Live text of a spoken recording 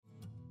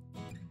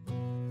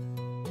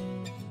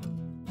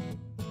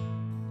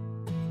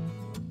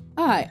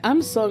Hi,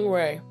 I'm Sung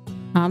Ray.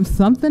 I'm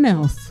something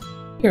else.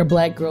 Here,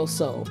 Black Girl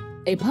Soul,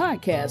 a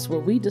podcast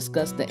where we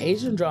discuss the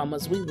Asian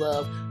dramas we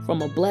love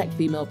from a Black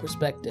female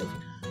perspective.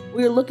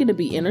 We are looking to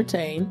be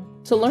entertained,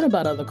 to learn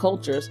about other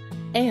cultures,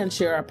 and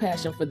share our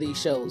passion for these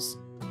shows.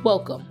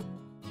 Welcome.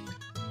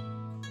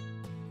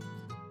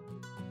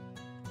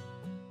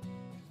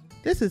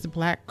 This is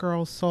Black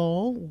Girl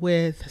Soul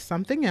with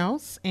something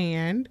else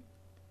and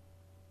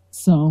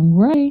Sung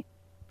Ray.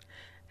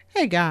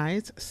 Hey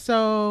guys,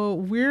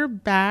 so we're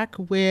back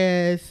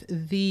with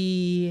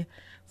the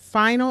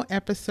final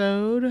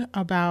episode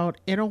about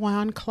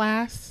Itaewon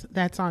Class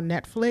that's on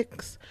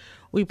Netflix.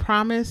 We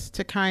promised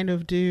to kind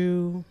of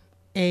do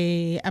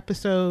a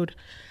episode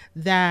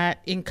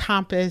that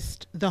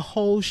encompassed the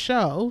whole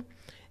show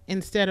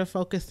instead of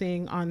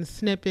focusing on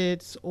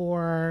snippets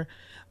or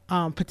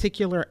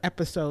particular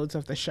episodes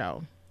of the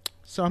show.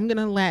 So I'm going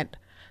to let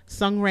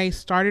Sung Ray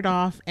start it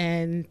off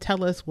and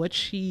tell us what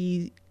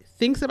she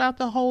thinks about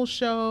the whole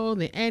show,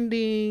 the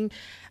ending,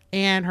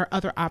 and her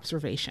other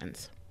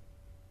observations.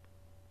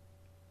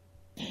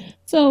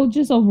 So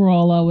just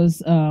overall, I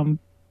was on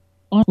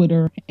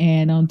Twitter,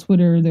 and on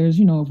Twitter,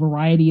 there's, a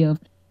variety of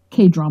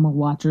K-drama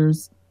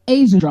watchers,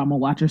 Asian drama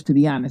watchers, to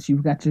be honest.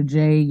 You've got your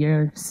J,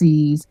 your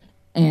C's,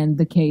 and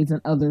the K's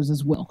and others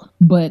as well.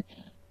 But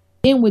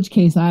in which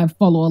case, I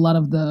follow a lot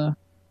of the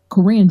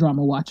Korean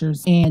drama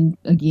watchers. And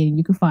again,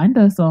 you can find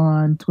us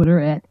on Twitter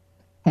at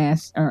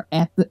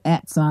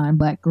 @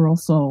 Black Girl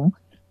Soul,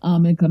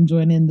 and come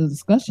join in the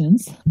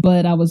discussions.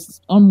 But I was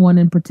on one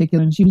in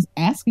particular, and she was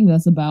asking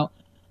us about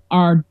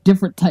our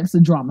different types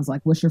of dramas.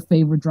 Like, what's your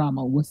favorite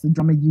drama? What's the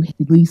drama you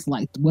least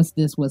liked? What's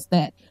this? What's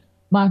that?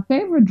 My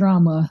favorite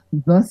drama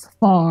thus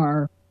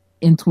far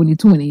in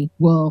 2020,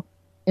 well,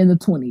 in the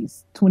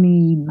 20s,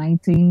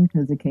 2019,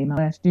 because it came out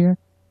last year,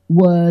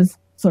 was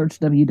Search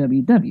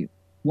WWW.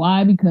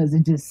 Why? Because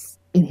it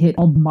hit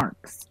all the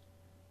marks.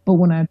 But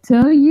when I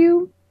tell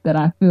you that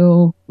I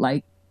feel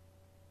like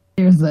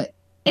there's an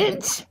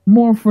inch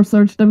more for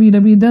Search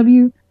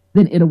WWW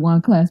than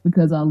Itaewon Class,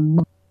 because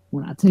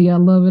when I tell you I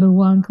love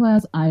Itaewon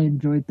Class, I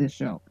enjoyed this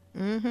show.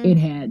 Mm-hmm. It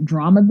had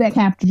drama that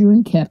captured you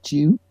and kept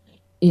you.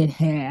 It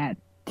had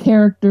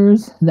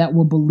characters that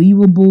were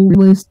believable,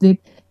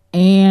 realistic,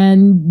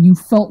 and you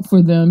felt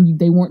for them.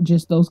 They weren't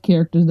just those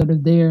characters that are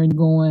there and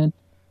going,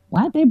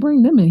 why'd they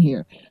bring them in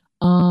here?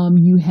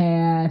 You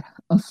had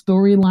a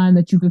storyline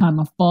that you could kind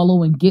of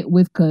follow and get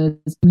with, because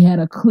you had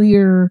a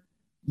clear,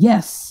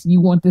 yes, you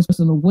want this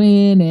person to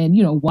win, and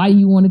why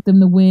you wanted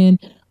them to win.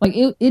 Like,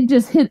 it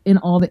just hit in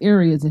all the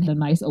areas. It had a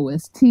nice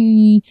OST.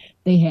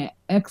 They had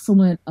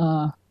excellent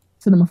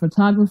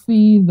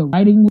cinematography. The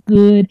writing was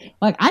good.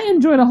 Like, I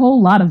enjoyed a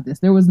whole lot of this.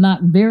 There was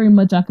not very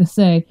much I could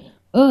say,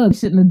 they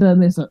shouldn't have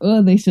done this,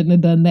 or they shouldn't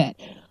have done that.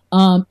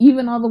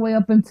 Even all the way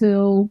up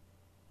until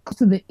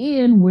to the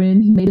end,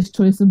 when he made his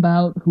choice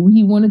about who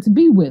he wanted to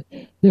be with.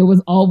 There was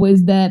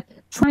always that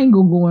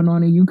triangle going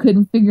on, and you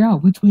couldn't figure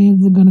out which way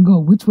is it going to go?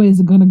 Which way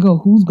is it going to go?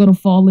 Who's going to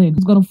fall in?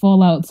 Who's going to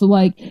fall out? So,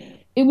 like,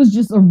 it was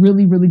just a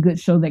really, really good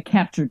show that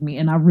captured me,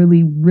 and I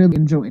really, really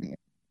enjoyed it.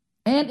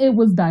 And it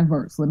was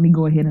diverse. Let me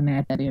go ahead and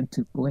add that in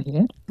too. Go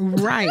ahead.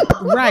 Right.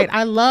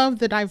 I love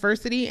the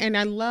diversity, and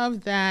I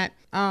love that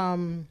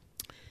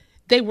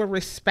they were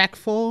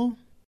respectful.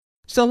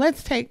 So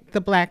let's take the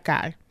black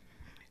guy.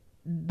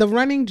 The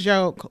running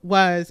joke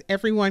was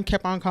everyone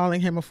kept on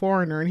calling him a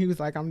foreigner, and he was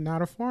like, I'm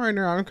not a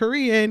foreigner, I'm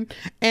Korean.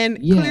 And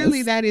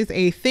Clearly that is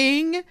a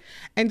thing.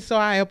 And so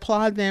I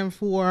applaud them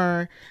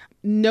for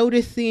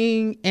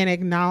noticing and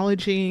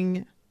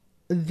acknowledging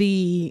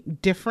the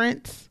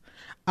difference.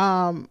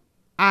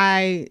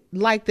 I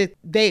like that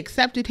they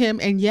accepted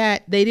him, and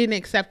yet they didn't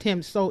accept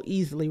him so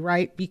easily,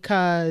 right?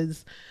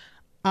 Because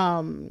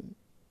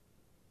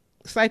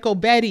Psycho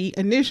Betty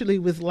initially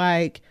was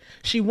like,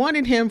 she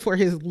wanted him for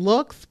his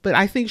looks, but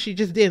I think she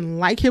just didn't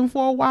like him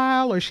for a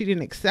while, or she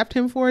didn't accept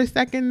him for a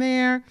second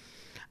there.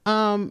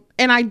 And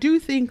I do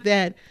think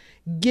that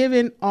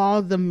given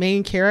all the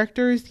main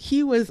characters,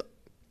 he was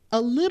a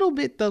little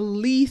bit the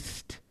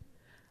least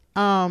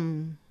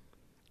in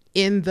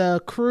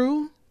the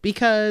crew,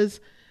 because,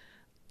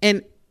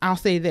 and I'll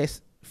say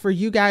this, for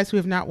you guys who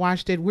have not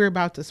watched it, we're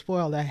about to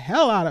spoil the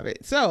hell out of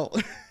it. So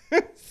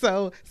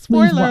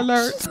spoiler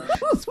alert.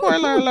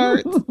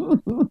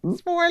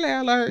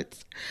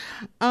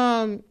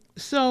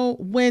 So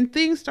when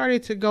things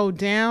started to go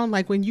down,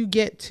 like when you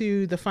get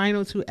to the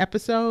final 2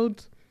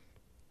 episodes,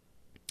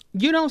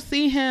 you don't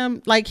see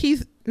him, like, he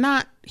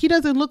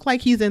doesn't look like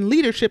he's in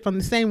leadership on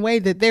the same way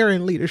that they're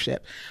in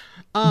leadership.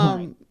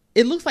 Right.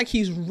 It looks like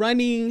he's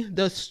running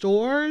the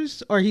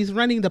stores, or he's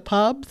running the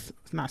pubs.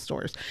 It's not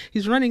stores.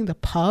 He's running the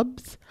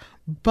pubs,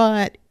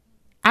 but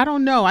I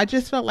don't know. I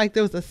just felt like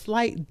there was a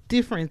slight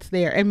difference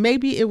there, and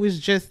maybe it was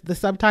just the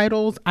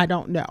subtitles. I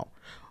don't know.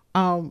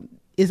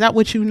 Is that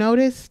what you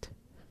noticed?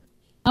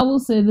 I will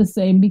say the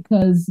same,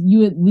 because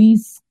you at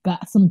least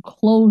got some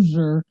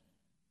closure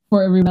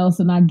for everyone else.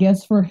 And I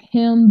guess for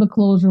him, the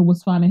closure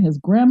was finding his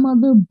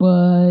grandmother,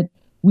 but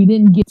we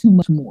didn't get too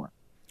much more.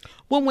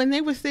 Well, when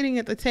they were sitting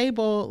at the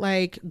table,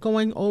 like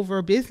going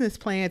over business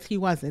plans, he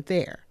wasn't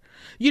there.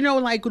 You know,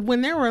 like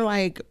when there were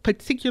like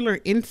particular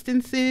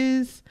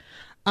instances,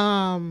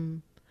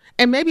 and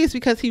maybe it's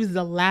because he was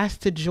the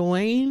last to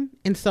join.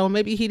 And so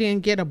maybe he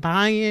didn't get a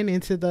buy-in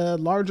into the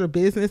larger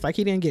business. Like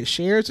he didn't get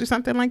shares or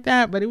something like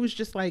that. But it was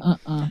just like,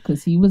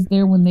 because he was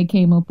there when they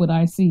came up with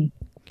IC.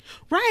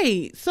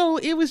 Right. So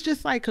it was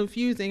just like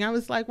confusing. I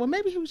was like, well,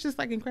 maybe he was just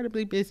like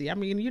incredibly busy. I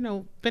mean, you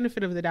know,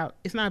 benefit of the doubt.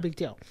 It's not a big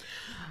deal.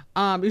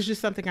 It was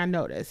just something I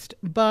noticed.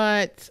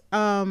 But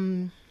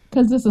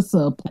because it's a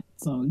subplot,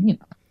 so you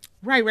know.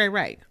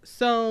 Right.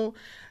 So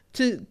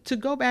to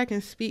go back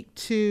and speak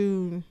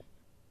to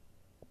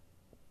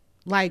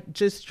like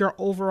just your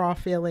overall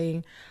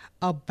feeling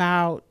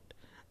about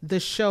the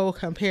show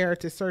compared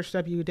to Search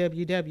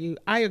WWW,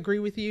 I agree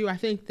with you. I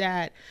think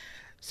that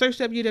Search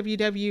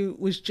WWW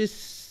was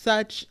just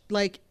such,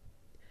 like,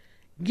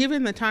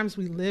 given the times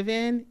we live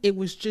in, it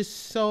was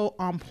just so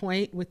on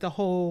point with the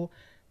whole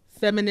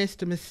feminist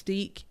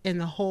mystique and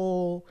the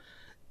whole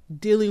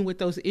dealing with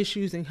those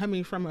issues and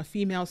coming from a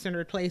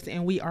female-centered place,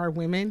 and we are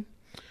women.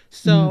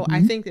 So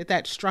I think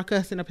that struck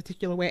us in a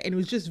particular way, and it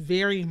was just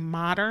very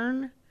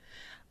modern.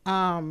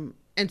 And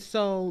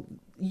so,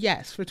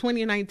 yes, for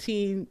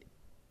 2019,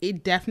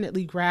 it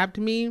definitely grabbed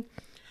me.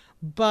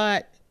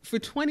 But for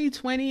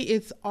 2020,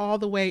 it's all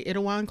the way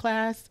Itaewon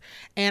Class.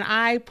 And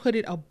I put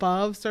it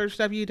above Search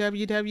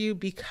WWW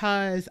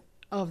because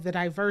of the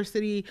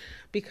diversity,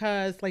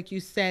 because, like you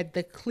said,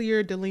 the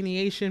clear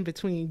delineation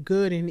between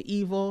good and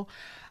evil.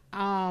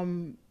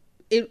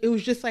 It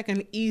was just like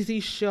an easy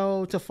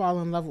show to fall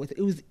in love with.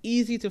 It was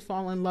easy to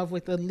fall in love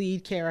with the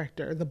lead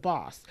character, the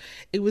boss.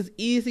 It was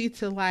easy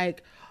to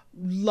like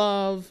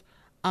love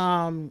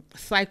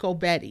Psycho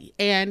Betty.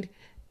 And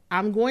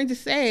I'm going to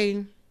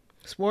say,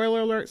 spoiler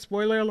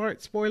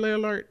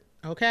alert,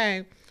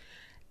 okay,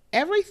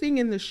 everything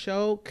in the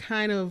show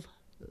kind of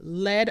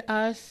led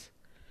us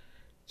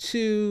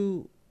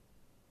to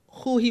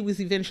who he was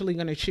eventually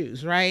going to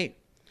choose, right?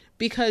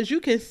 Because you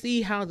can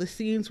see how the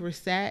scenes were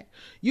set.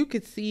 You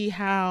could see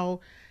how,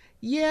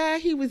 yeah,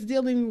 he was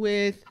dealing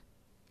with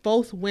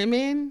both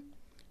women,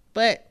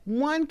 but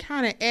one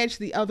kind of edged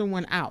the other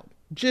one out,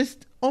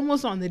 just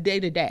almost on the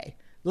day-to-day.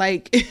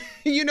 Like,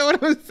 you know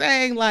what I'm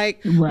saying?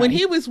 Like, When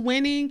he was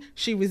winning,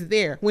 she was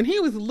there. When he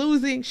was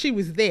losing, she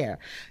was there.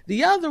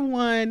 The other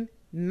one,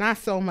 not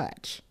so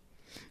much.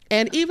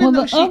 And even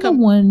though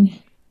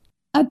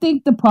I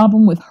think the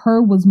problem with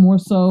her was more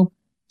so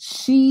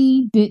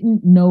she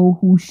didn't know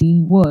who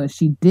she was.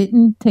 She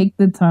didn't take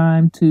the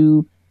time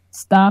to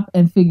stop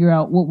and figure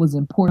out what was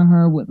important to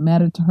her, what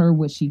mattered to her,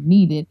 what she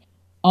needed.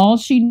 All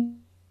she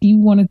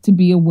wanted to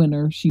be a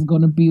winner. She's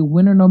going to be a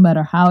winner no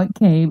matter how it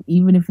came,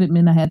 even if it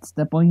meant I had to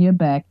step on your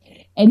back.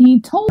 And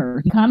he told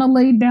her, he kind of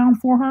laid down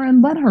for her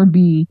and let her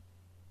be.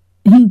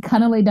 He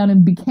kind of laid down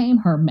and became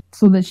her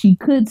so that she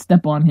could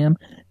step on him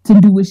to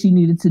do what she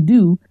needed to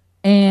do.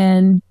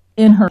 And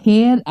in her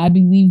head, I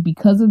believe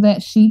because of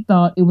that, she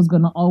thought it was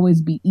going to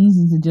always be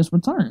easy to just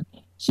return.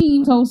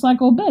 She told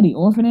Psycho Betty,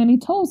 Orphan Annie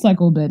told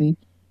Psycho Betty,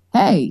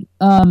 hey,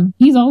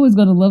 he's always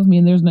going to love me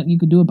and there's nothing you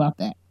could do about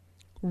that.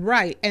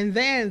 Right. And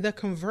then the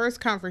converse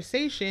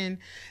conversation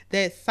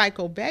that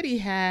Psycho Betty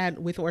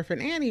had with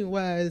Orphan Annie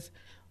was,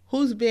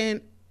 who's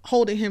been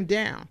holding him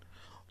down?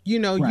 You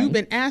know, you've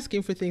been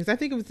asking for things. I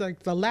think it was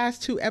like the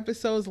last 2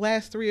 episodes,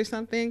 last 3 or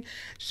something.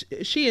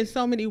 She in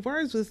so many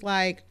words was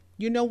like,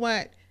 you know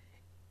what?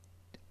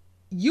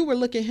 You were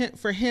looking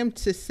for him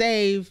to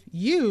save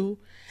you,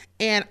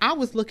 and I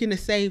was looking to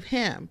save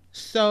him.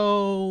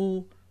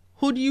 So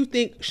who do you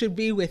think should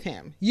be with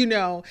him? You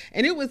know,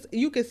 and it was,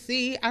 you could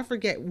see, I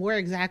forget where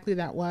exactly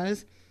that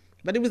was,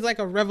 but it was like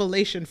a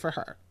revelation for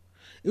her.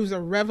 It was a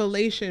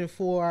revelation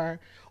for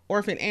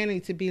Orphan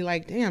Annie to be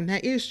like, damn,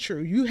 that is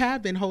true. You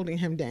have been holding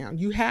him down.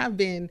 You have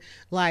been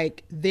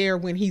like there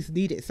when he's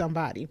needed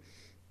somebody.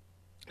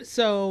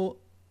 So,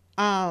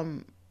 I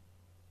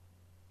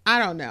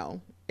don't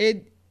know.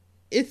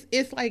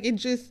 It's like, it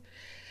just,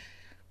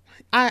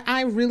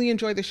 I really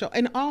enjoy the show.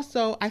 And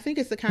also I think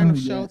it's the kind of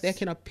show that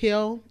can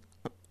appeal.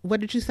 What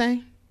did you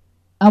say?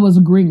 I was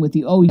agreeing with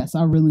you. Oh yes,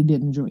 I really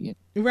did enjoy it.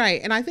 Right.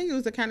 And I think it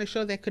was the kind of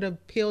show that could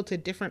appeal to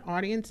different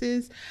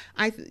audiences.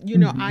 I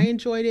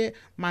enjoyed it.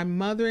 My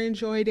mother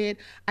enjoyed it.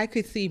 I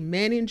could see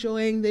men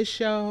enjoying this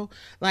show.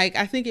 Like,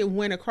 I think it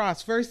went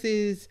across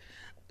versus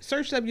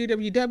Search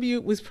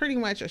WWW was pretty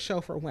much a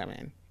show for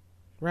women.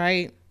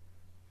 Right.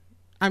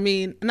 I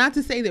mean, not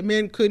to say that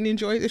men couldn't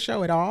enjoy the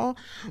show at all,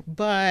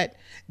 but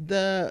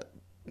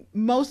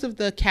most of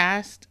the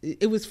cast,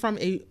 it was from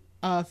a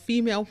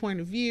female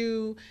point of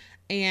view.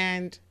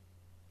 And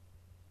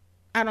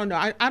I don't know.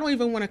 I don't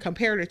even want to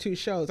compare the 2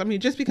 shows. I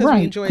mean, just because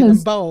we enjoy them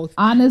both.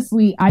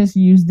 Honestly, I just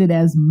used it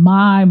as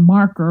my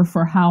marker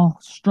for how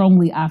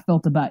strongly I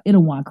felt about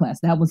Itaewon Class.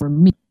 That was for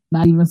me,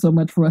 not even so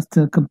much for us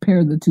to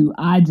compare the 2.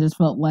 I just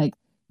felt like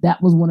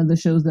that was one of the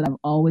shows that I've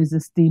always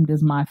esteemed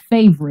as my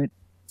favorite.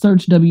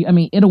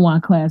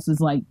 Itaewon Class is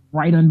like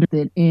right under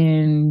it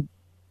in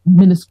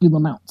minuscule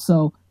amounts.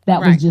 So that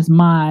was just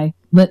my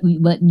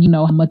letting you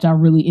know how much I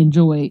really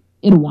enjoyed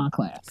Itaewon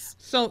Class.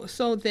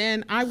 So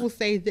then I will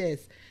say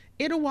this: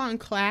 Itaewon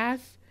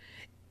Class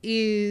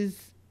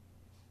is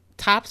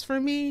tops for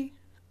me.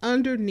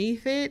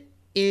 Underneath it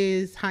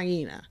is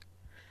Hyena.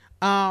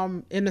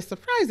 In a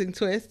surprising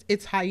twist,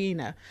 it's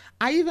Hyena.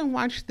 I even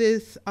watched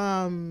this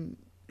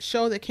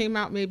show that came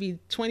out maybe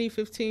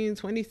 2015,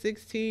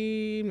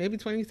 2016, maybe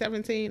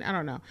 2017, I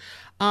don't know,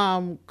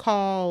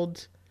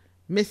 called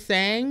Miss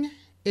Sang.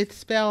 It's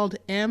spelled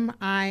Miseng.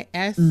 I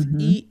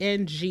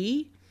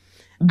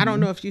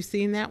don't know if you've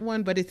seen that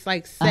one, but it's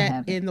like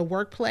set in the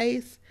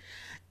workplace.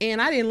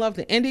 And I didn't love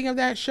the ending of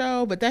that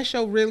show, but that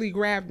show really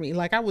grabbed me.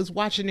 Like, I was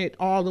watching it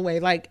all the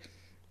way. Like,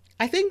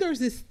 I think there's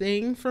this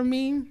thing for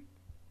me,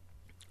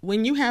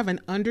 when you have an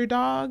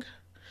underdog,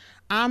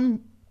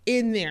 I'm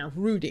in there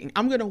rooting.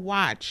 I'm going to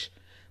watch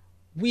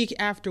week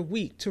after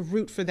week to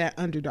root for that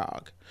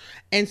underdog.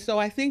 And so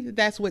I think that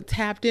that's what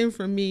tapped in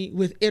for me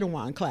with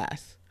Itaewon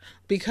Class,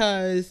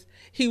 because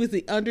he was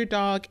the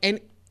underdog. And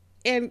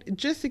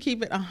just to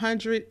keep it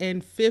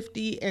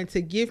 150 and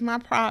to give my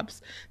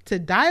props to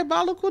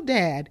Diabolical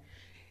Dad,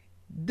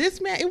 this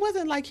man, it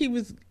wasn't like he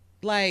was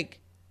like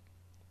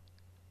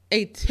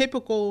a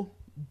typical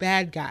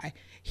bad guy.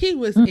 He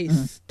was a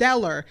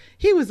stellar,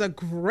 he was a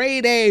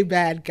grade A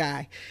bad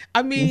guy.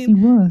 I mean, yes, he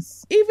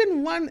was.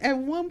 Even at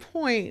one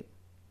point,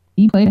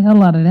 he played the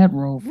hell out of that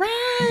role.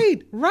 Right.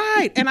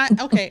 And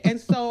and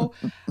so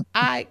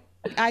I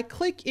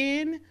click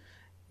in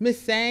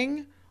Miss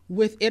Sang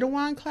with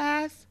Itaewon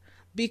Class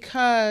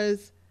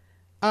because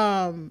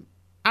I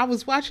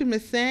was watching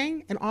Miss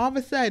Sang, and all of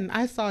a sudden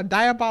I saw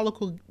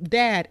Diabolical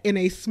Dad in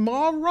a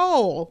small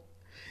role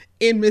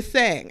in Miss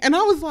Sang, and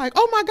I was like,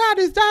 "Oh my God,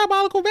 it's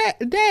Diabolical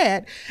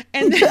Dad!"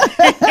 And and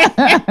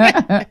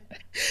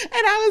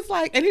I was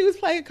like, and he was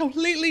playing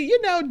completely,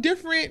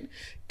 different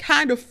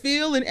kind of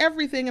feel and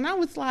everything, and I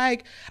was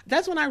like,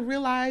 that's when I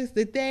realized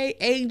that they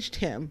aged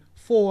him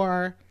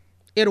for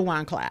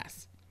Itaewon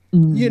Class.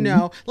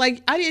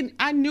 Like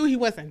I knew he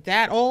wasn't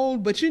that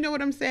old, but you know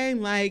what I'm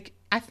saying? Like,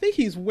 I think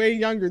he's way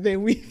younger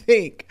than we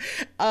think.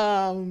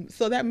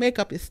 So that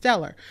makeup is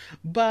stellar.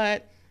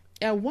 But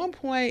at one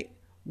point,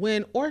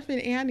 when Orphan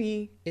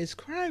Annie is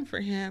crying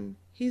for him,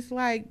 he's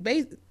like,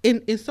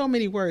 in so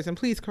many words, and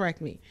please correct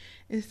me,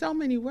 in so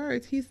many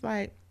words, he's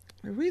like,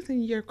 the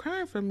reason you're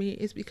crying for me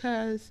is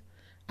because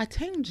I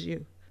tamed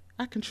you.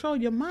 I control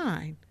your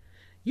mind.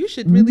 You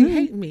should really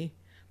hate me,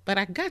 but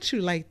I got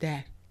you like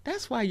that.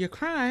 That's why you're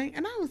crying.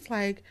 And I was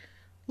like,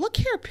 look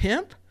here,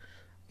 pimp.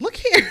 Look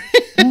here.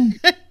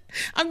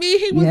 I mean,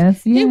 he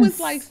was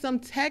like some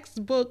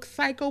textbook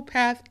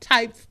psychopath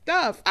type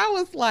stuff. I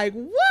was like,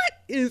 what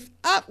is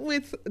up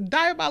with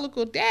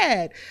Diabolical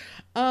Dad?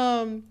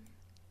 And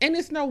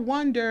it's no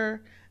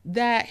wonder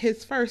that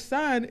his first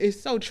son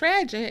is so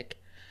tragic,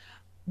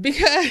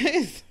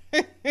 because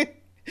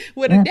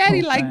with a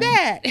daddy like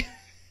that.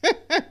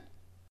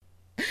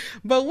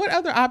 But what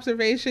other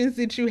observations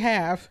did you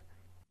have?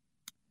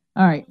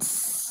 All right.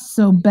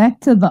 So back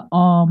to the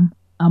I'm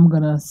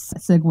gonna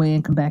segue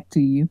and come back to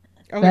you.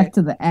 Okay. Back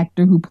to the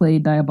actor who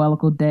played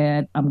Diabolical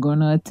Dad. I'm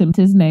gonna attempt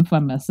his name. If I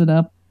mess it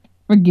up,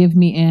 forgive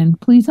me, and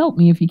please help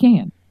me if you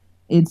can.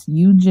 It's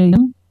Yoo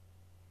Jae-young.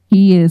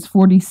 He is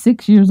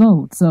 46 years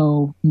old,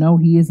 so no,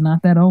 he is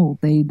not that old.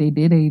 They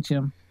did age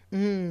him.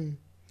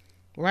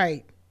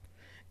 Right.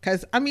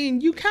 Because, I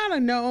mean, you kind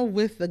of know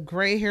with the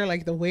gray hair,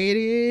 like the way it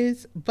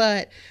is,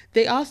 but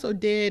they also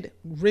did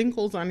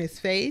wrinkles on his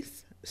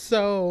face.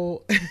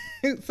 So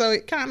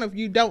it kind of,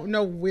 you don't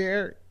know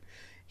where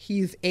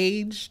he's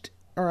aged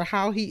or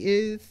how he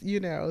is,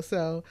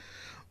 so,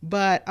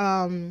 but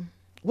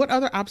what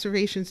other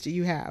observations do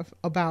you have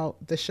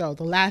about the show,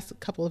 the last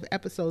couple of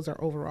episodes or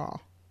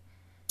overall?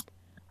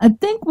 I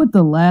think with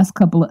the last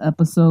couple of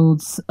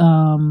episodes,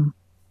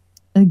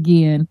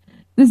 again,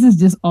 this is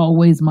just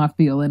always my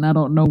feeling. I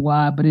don't know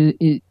why, but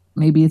it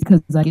maybe it's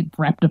because I get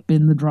wrapped up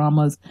in the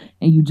dramas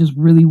and you just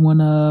really want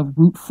to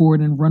root for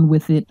it and run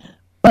with it.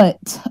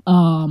 But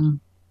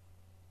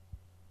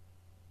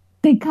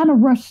they kind of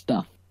rush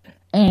stuff.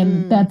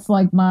 And that's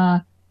like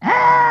my,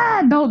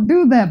 don't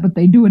do that, but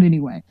they do it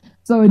anyway.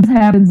 So it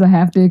happens. I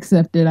have to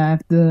accept it. I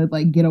have to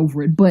get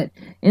over it. But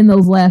in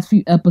those last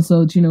few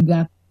episodes,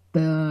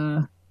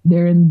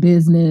 they're in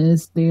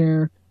business.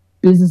 Their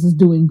business is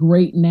doing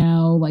great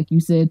now. Like you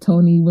said,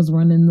 Tony was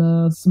running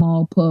the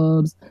small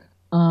pubs.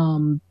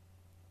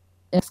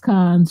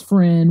 Ex-Con's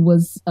friend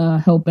was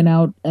helping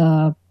out.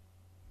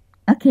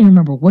 I can't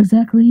remember what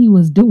exactly he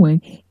was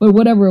doing, but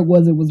whatever it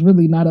was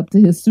really not up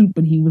to his suit,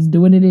 but he was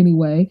doing it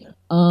anyway.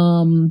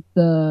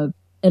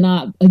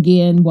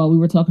 Again, while we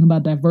were talking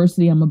about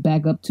diversity, I'm gonna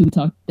back up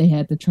to they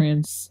had the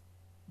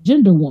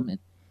transgender woman,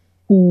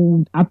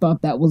 who I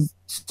thought that was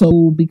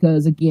so,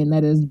 because again,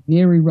 that is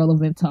very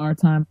relevant to our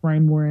time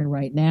frame we're in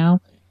right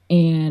now,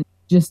 and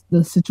just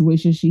the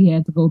situation she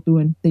had to go through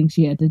and things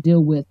she had to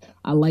deal with.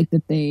 I like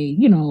that they,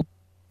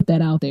 put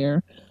that out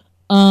there.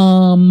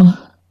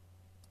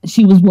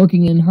 She was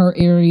working in her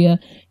area,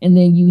 and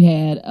then you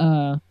had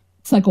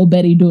Psycho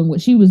Betty doing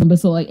what she was doing. But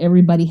so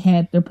everybody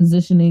had their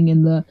positioning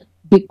in the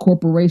big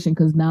corporation,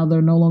 because now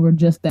they're no longer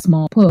just that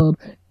small pub.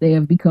 They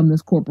have become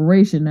this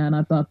corporation now, and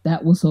I thought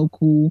that was so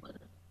cool.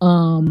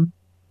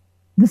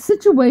 The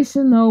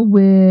situation though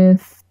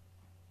with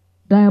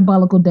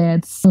Diabolical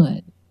Dad's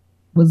son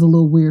was a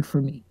little weird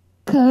for me,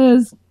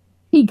 because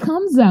he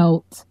comes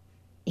out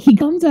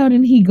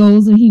and he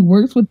goes and he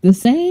works with the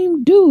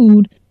same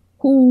dude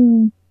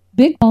who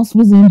Big Boss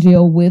was in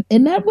jail with,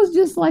 and that was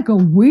just like a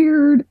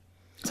weird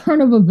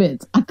turn of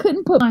events. I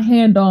couldn't put my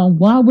hand on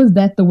why was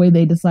that the way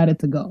they decided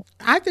to go.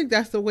 I think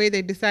that's the way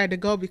they decided to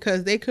go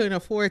because they couldn't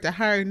afford to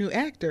hire new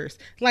actors.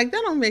 Like,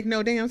 that don't make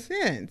no damn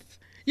sense.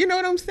 You know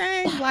what I'm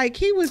saying? Like,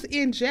 he was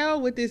in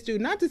jail with this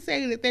dude. Not to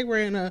say that they were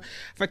in a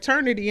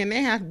fraternity and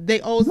they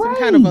owed some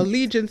kind of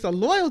allegiance or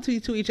loyalty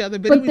to each other,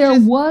 but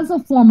there was a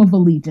form of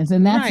allegiance,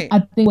 and that's right. I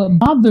think what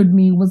bothered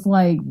me was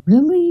like,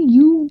 really,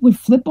 you would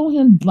flip on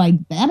him like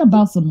that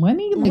about some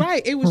money? Like,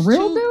 right? It was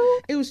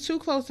it was too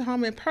close to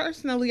home. And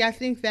personally, I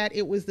think that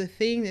it was the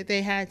thing that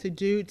they had to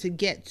do to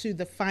get to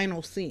the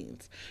final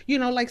scenes. You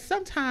know, like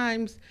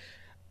sometimes,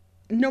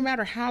 no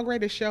matter how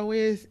great a show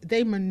is,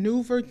 they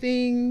maneuver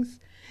things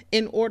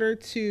in order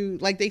to,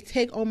 like, they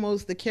take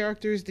almost the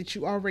characters that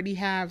you already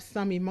have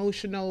some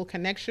emotional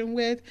connection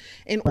with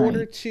in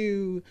order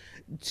to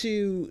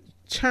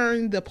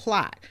turn the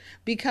plot.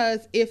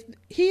 Because if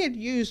he had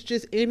used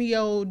just any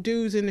old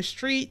dudes in the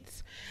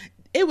streets,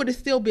 it would have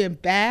still been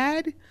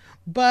bad,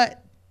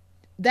 but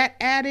that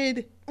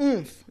added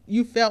oomph.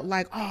 You felt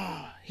like,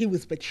 oh, he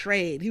was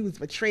betrayed. He was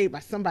betrayed by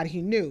somebody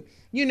he knew.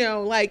 You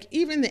know, like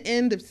even the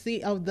end of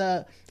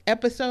the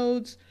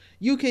episodes,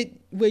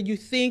 where you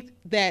think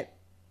that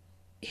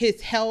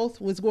his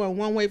health was going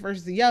one way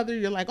versus the other,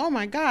 you're like, oh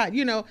my God,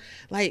 you know,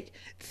 like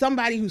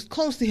somebody who's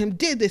close to him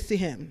did this to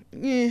him.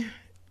 Yeah,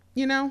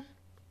 you know?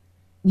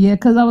 Yeah,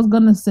 because I was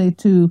going to say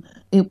too,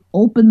 it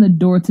opened the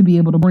door to be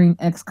able to bring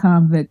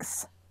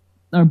ex-convicts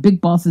or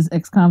Big Boss's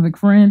ex-convict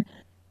friend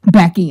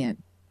back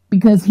in,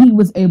 because he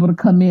was able to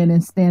come in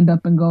and stand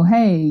up and go,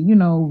 hey, you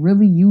know,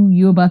 really,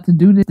 you about to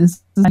do this?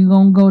 This is how you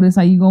going to go, this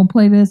how you going to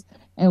play this?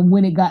 And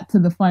when it got to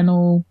the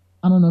final,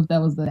 I don't know if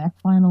that was the act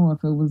final or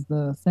if it was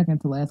the second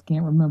to last,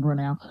 can't remember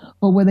now,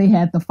 but where they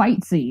had the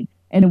fight scene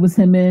and it was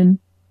him and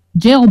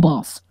Jail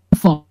Boss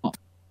fought.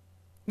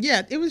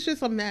 Yeah, it was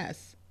just a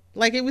mess.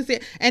 Like, it was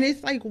it. And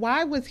it's like,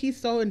 why was he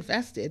so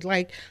invested?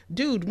 Like,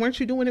 dude, weren't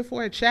you doing it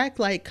for a check?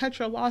 Like, cut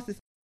your losses.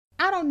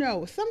 I don't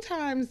know.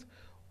 Sometimes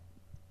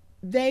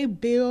they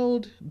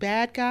build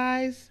bad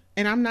guys,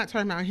 and I'm not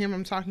talking about him,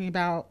 I'm talking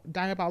about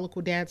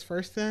Diabolical Dad's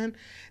first son.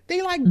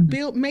 They like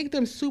make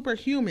them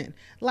superhuman.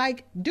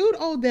 Like, dude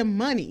owed them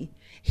money.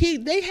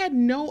 They had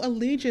no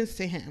allegiance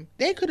to him.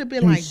 They could have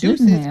been like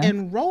deuces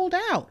and rolled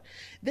out.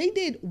 They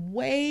did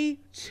way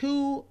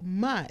too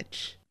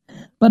much.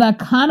 But I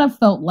kind of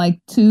felt like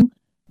too,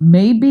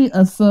 maybe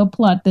a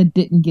subplot that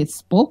didn't get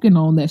spoken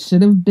on that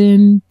should have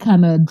been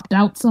kind of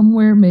out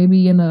somewhere,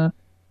 maybe in a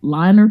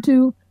line or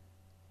two.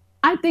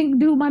 I think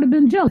dude might have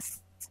been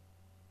jealous.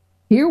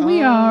 Here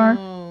we are.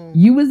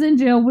 You was in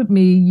jail with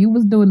me. You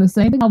was doing the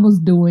same thing I was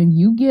doing.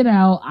 You get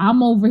out.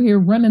 I'm over here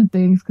running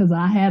things because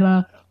I had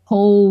a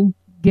whole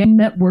gang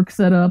network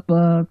set up.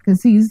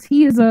 Because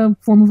he is a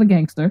form of a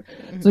gangster.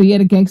 Mm-hmm. So he had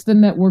a gangster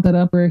network set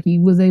up where he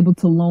was able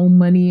to loan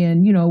money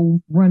and, you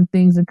know, run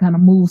things and kind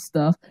of move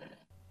stuff.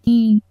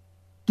 He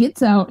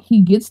gets out.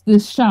 He gets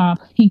this shop.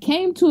 He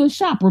came to a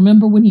shop.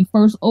 Remember when he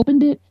first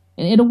opened it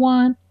in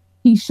Itaewon?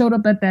 He showed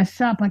up at that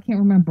shop. I can't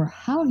remember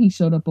how he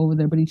showed up over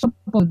there, but he showed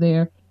up over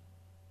there.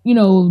 You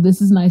know,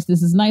 this is nice.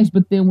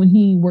 But then when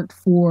he worked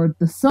for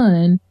the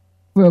son,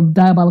 for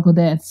Diabolical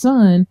Dad's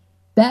son,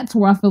 that's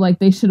where I feel like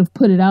they should have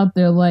put it out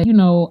there. Like, you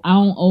know, I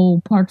don't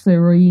owe Park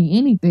Se-ri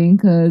anything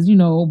because, you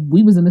know,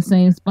 we was in the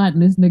same spot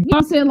and this nigga. You know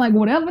what I'm saying? Like,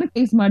 whatever the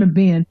case might have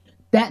been,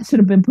 that should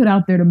have been put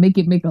out there to make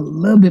it make a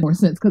little bit more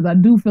sense, because I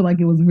do feel like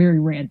it was very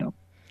random.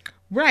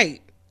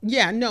 Right.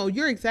 Yeah, no,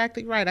 you're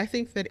exactly right. I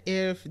think that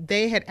if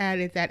they had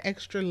added that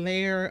extra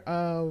layer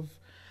of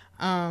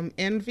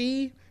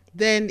envy,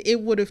 then it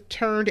would have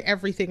turned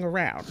everything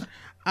around.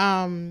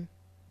 I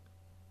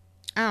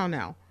don't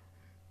know.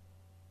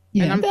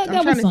 Yeah,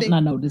 that was something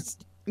I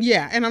noticed.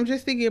 Yeah, and I'm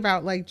just thinking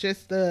about like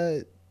just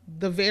the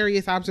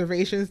various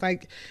observations.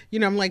 Like, you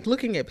know, I'm like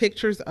looking at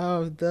pictures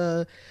of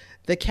the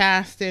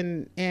cast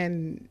and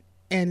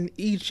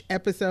each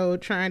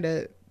episode, trying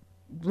to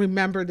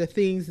remember the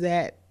things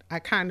that I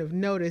kind of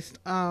noticed.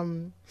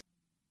 And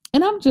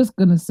I'm just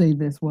gonna say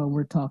this while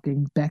we're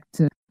talking back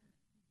to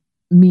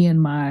me and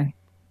my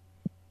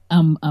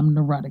I'm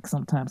neurotic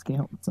sometimes, can't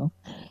help myself.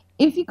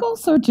 If you go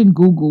search in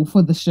Google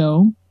for the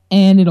show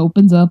and it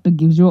opens up and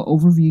gives you an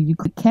overview, you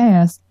click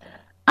cast.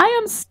 I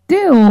am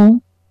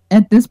still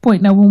at this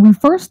point. Now, when we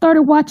first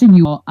started watching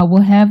you all, I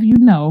will have you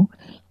know,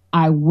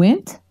 I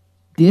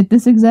did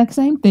this exact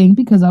same thing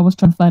because I was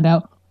trying to find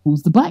out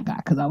who's the black guy,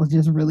 because I was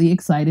just really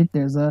excited.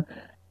 There's a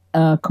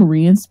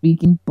Korean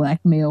speaking black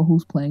male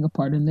who's playing a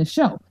part in this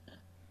show.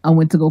 I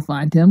went to go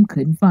find him,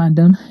 couldn't find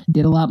him,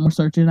 did a lot more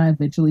searching. I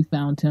eventually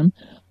found him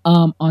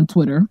on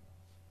Twitter.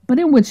 But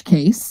in which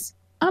case,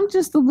 I'm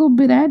just a little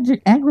bit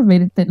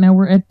aggravated that now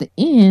we're at the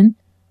end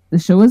The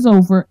show is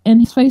over, and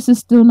his face is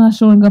still not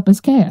showing up as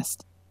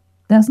cast.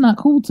 That's not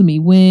cool to me.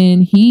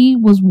 When he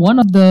was one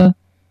of the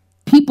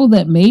people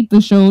that made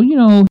the show,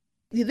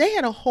 they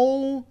had a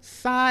whole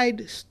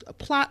side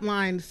plot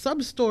line,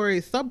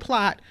 sub-story,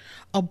 subplot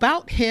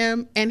about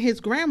him and his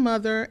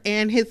grandmother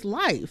and his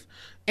life,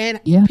 and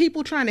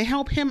people trying to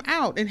help him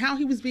out, and how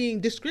he was being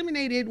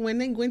discriminated when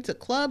they went to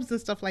clubs and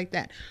stuff like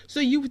that. So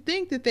you would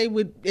think that they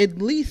would at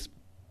least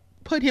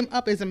put him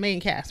up as a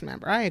main cast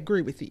member. I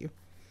agree with you.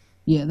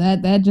 Yeah,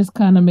 that just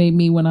kind of made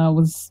me, when I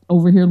was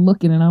over here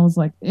looking, and I was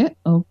like, okay,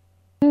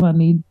 I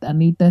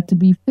need that to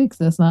be fixed.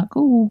 That's not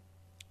cool.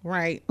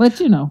 Right. But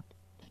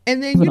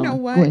and then you know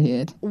what? Go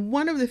ahead.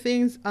 One of the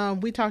things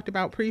we talked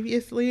about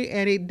previously,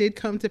 and it did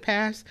come to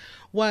pass,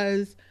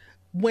 was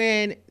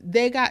when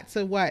they got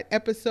to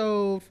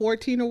episode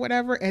 14 or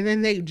whatever, and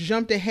then they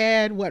jumped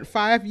ahead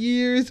 5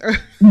 years or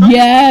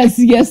yes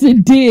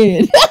it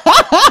did.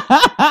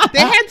 They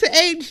had to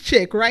age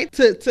Chick, right,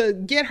 to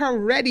get her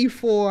ready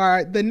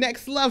for the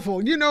next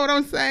level. You know what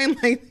I'm saying?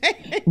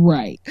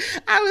 Right.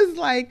 I was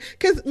like,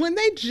 because when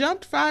they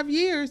jumped 5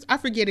 years, I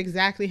forget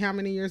exactly how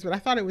many years, but I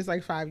thought it was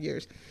 5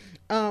 years.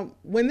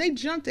 When they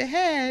jumped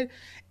ahead,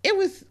 it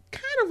was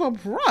kind of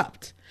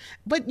abrupt.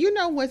 But you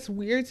know what's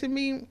weird to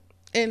me?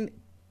 And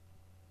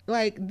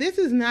this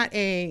is not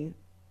a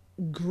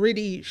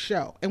gritty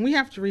show, and we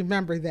have to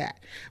remember that,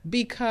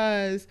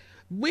 because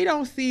we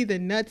don't see the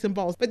nuts and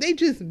bolts, but they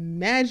just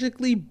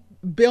magically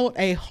built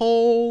a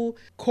whole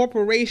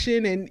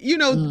corporation, and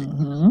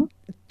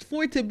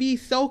for it to be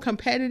so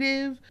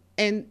competitive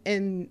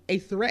and a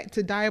threat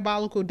to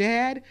Diabolical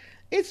Dad,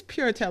 it's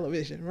pure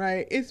television,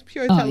 right? It's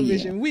pure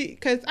television. Yeah.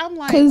 Because I'm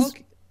like,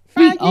 okay,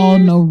 we all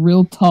know,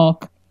 real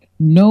talk,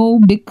 no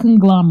big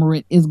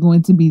conglomerate is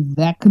going to be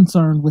that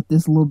concerned with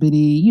this little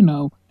bitty,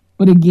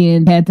 but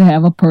again, had to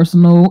have a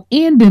personal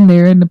end in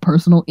there, and the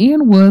personal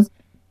end was,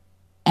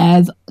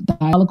 as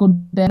Diabolical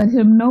Dad let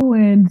him know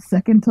in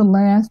second to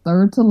last,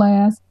 third to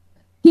last,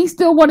 he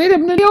still wanted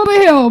him to kneel to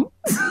him.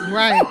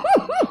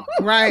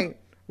 Right.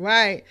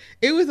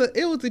 It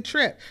was a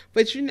trip,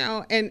 but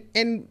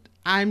and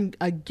I'm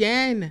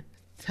again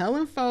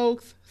telling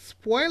folks,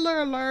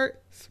 spoiler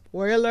alert,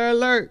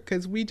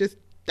 because we just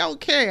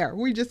don't care.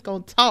 We just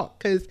gonna talk,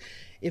 because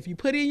if you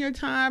put in your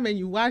time and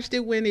you watched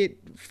it when it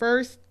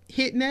first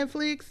hit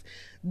Netflix,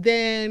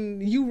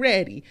 then you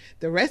ready.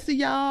 The rest of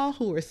y'all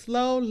who are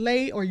slow,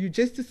 late, or you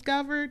just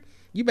discovered,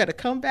 you better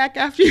come back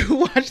after you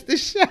watch the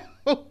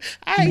show.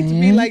 I hate to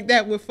be like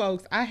that with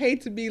folks. I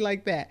hate to be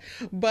like that,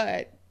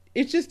 but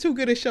it's just too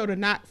good a show to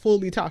not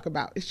fully talk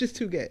about. It's just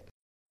too good.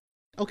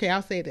 Okay,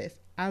 I'll say this.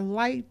 I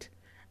liked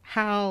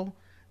how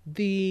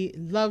the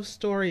love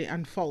story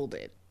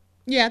unfolded.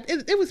 Yeah,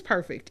 it was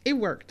perfect. It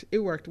worked. It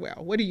worked well.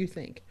 What do you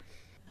think?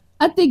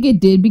 I think it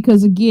did,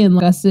 because again,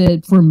 like I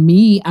said, for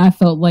me, I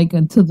felt like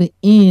until the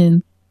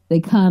end, they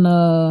kind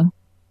of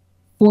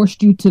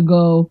forced you to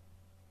go,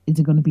 is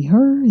it going to be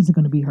her? Is it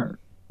going to be her?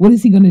 What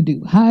is he going to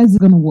do? How is it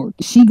going to work?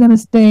 Is she going to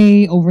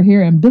stay over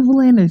here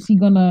ambivalent? Or is she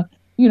going to,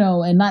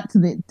 and not to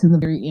the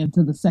very end,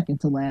 to the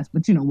second to last,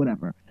 but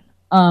whatever.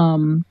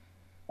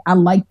 I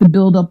like the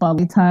build up. I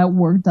liked how it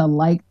worked. I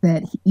like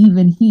that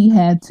even he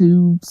had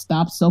to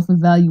stop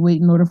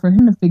self-evaluate in order for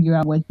him to figure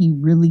out what he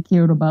really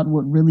cared about,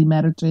 what really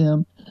mattered to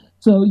him.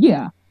 So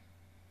yeah,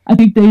 I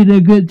think they did a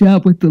good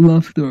job with the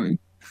love story.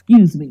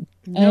 Excuse me.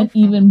 And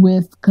even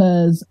with,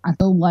 because I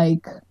feel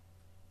like,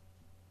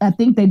 I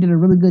think they did a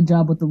really good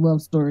job with the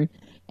love story.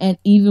 And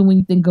even when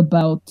you think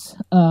about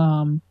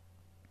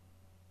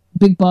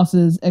Big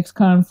Boss's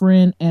ex-con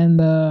friend and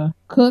the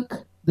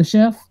cook, the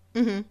chef,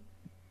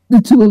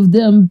 the two of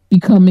them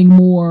becoming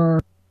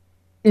more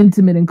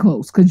intimate and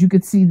close, because you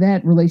could see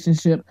that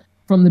relationship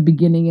from the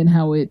beginning and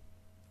how it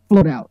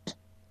flowed out.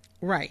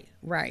 Right.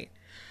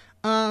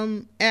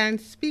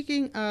 And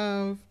speaking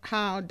of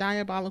how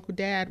Diabolical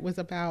Dad was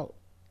about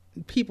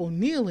people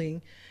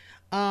kneeling,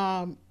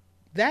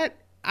 that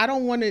I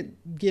don't want to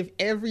give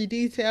every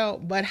detail,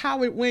 but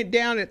how it went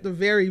down at the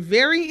very,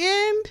 very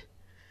end,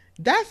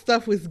 that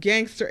stuff was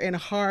gangster and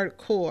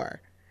hardcore.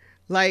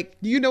 Like,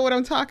 do you know what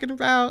I'm talking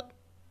about?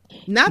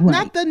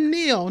 Not the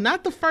kneel,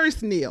 not the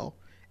first kneel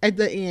at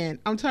the end.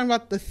 I'm talking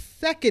about the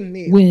second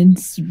kneel.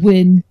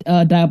 When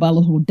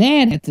Diabolical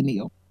Dad had to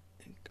kneel.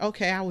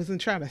 Okay, I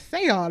wasn't trying to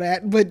say all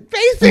that, but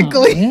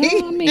basically.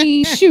 Well, I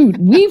mean, shoot,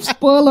 we've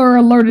spoiler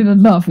alerted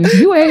enough. If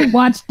you ain't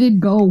watched it,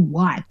 go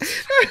watch.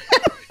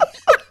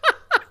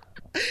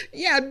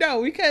 Yeah,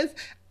 no, because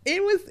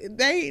it was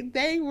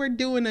they were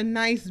doing a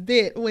nice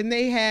bit when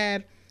they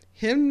had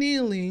him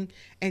kneeling,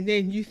 and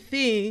then you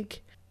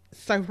think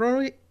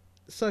Soroye,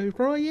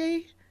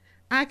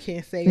 I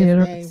can't say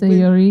his name.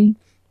 Sayori.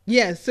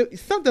 Yeah, so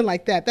something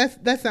like that.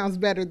 That sounds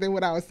better than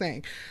what I was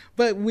saying.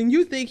 But when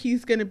you think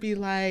he's gonna be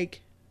like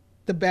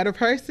the better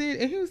person,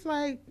 and he was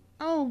like,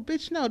 "Oh,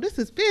 bitch, no, this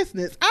is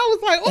business." I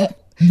was like, "Oh."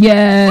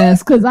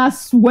 Yes, because I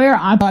swear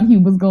I thought he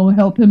was going to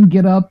help him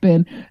get up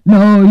and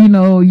no.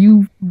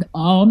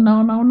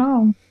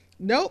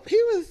 Nope, he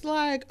was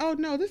like, "Oh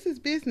no, this is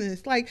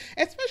business." Like,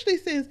 especially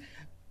since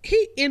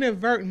he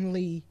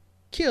inadvertently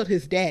killed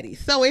his daddy.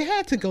 So it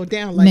had to go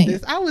down like Man.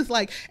 this. I was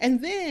like,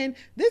 and then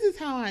this is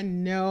how I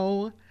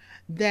know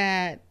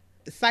that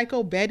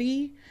Psycho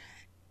Betty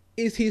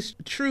is his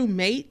true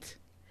mate.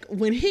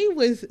 When he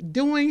was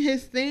doing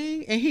his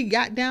thing and he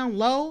got down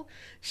low,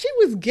 she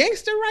was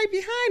gangster right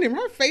behind him.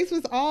 Her face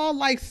was all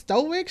like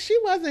stoic.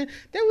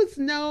 There was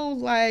no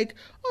like,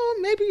 oh,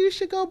 maybe you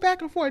should go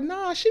back and forth.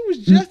 No, she was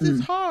just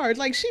as hard.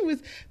 Like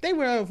they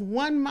were of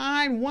one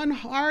mind, one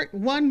heart,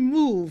 one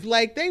move.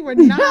 Like they were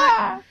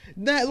not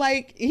that,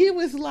 like he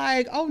was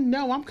like, oh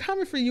no, I'm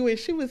coming for you. And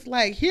she was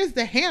like, here's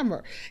the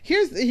hammer.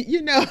 Here's,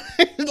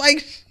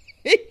 like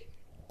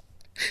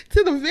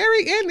to the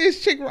very end,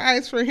 this chick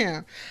rides for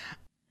him.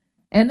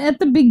 And at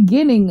the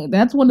beginning,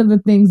 that's one of the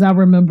things I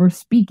remember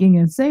speaking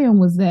and saying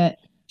was that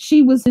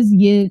she was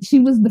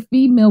the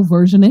female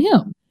version of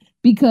him,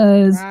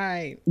 because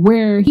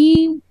where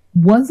he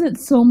wasn't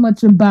so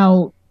much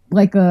about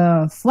like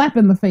a slap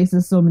in the face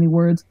in so many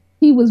words,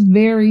 he was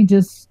very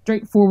just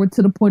straightforward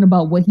to the point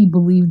about what he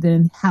believed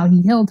in, how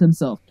he held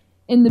himself.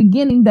 In the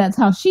beginning, that's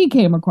how she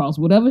came across.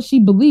 Whatever she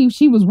believed,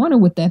 she was running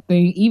with that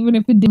thing, even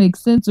if it didn't make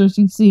sense or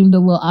she seemed a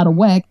little out of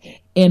whack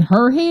in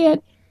her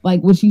head.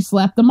 Like when she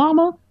slapped the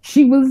mama,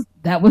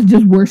 that was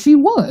just where she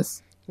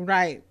was.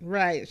 Right.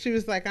 She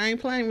was like, I ain't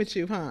playing with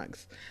you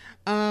punks.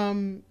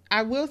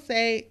 I will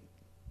say,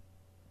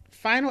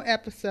 final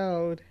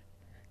episode,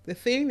 the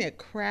thing that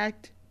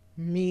cracked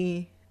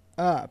me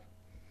up.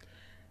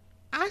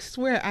 I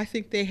swear, I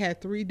think they had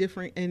 3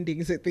 different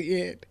endings at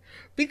the end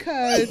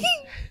because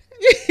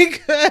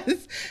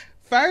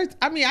first,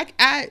 I mean,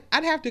 I'd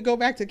have to go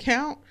back to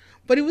count,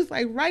 but it was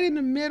like right in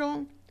the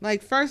middle.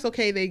 Like first,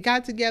 okay, they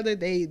got together,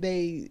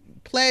 they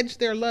pledged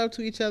their love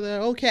to each other.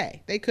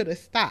 Okay, they could have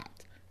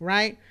stopped,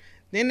 right?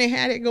 Then they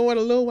had it going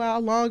a little while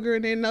longer,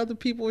 and then other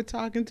people were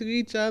talking to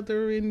each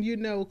other and,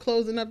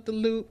 closing up the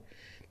loop.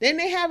 Then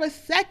they have a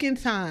second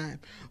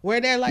time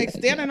where they're like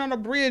standing on a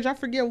bridge, I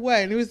forget what,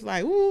 and it was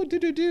like, ooh,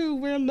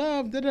 we're in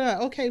love, da-da.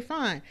 Okay,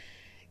 fine.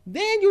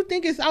 Then you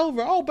think it's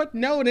over. Oh, but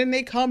no, then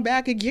they come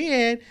back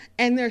again,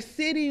 and they're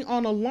sitting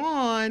on a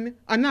lawn,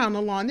 or not on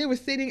a lawn, they were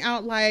sitting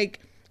out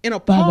like in a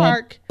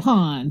park.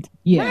 Pond.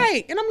 Yeah.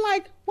 Right. And I'm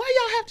like, why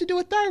y'all have to do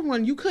a third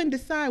one? You couldn't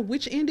decide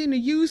which ending to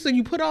use, so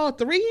you put all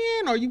 3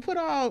 in, or you put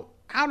all,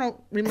 I don't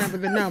remember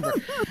the number.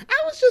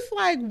 I was just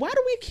like, why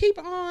do we keep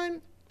on,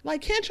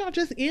 like, can't y'all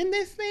just end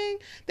this thing?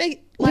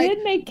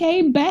 Then they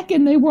came back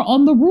and they were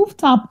on the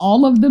rooftop,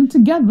 all of them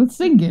together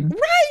singing.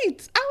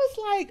 Right. I was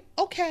like,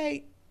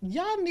 okay,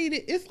 y'all need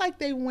it. It's like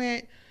they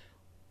went,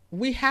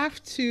 we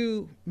have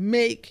to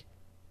make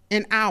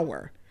an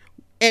hour.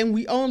 And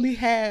we only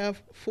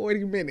have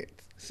 40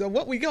 minutes. So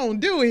what we gonna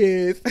do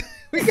is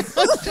we just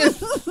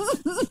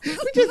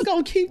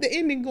gonna keep the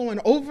ending going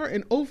over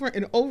and over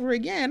and over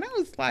again. I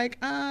was like,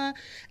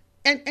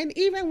 and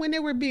even when they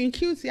were being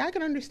cutesy, I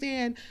can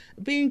understand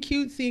being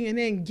cutesy and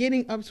then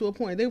getting up to a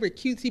point. They were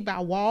cutesy by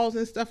walls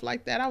and stuff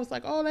like that. I was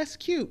like, oh, that's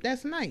cute.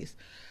 That's nice.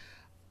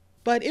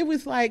 But it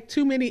was like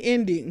too many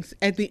endings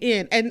at the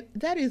end. And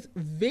that is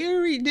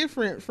very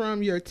different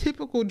from your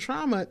typical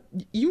drama.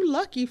 You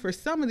lucky for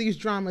some of these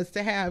dramas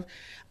to have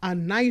a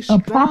nice,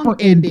 strong proper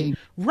ending.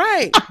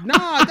 Right.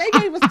 No, they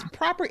gave us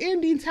proper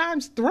ending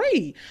times 3.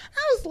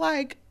 I was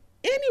like,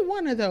 any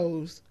one of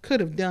those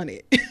could have done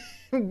it.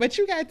 But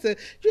you had to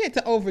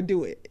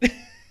overdo it.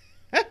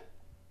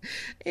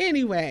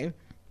 Anyway.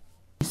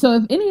 So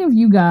if any of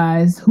you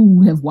guys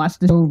who have watched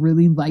the show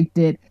really liked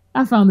it,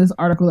 I found this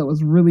article that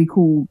was really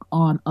cool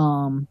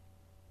on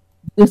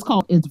it's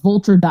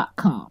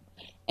vulture.com,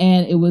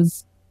 and it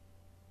was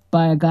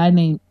by a guy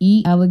named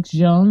E. Alex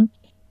Jung.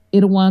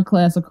 Itaewon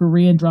Class, a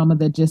Korean drama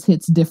that just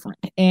hits different.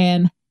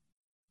 And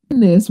in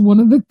this, one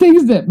of the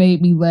things that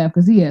made me laugh,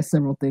 because he has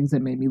several things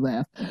that made me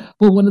laugh,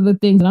 but one of the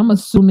things, and I'm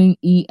assuming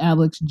E.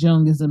 Alex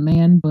Jung is a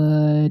man,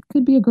 but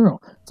could be a girl,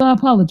 so I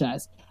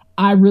apologize.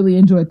 I really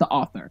enjoyed the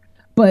author,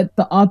 but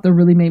the author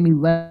really made me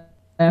laugh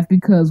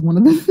because one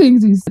of the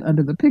things he said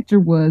under the picture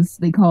was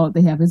they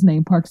have his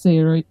name Park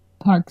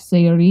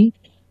Saeri,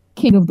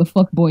 king of the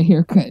fuckboy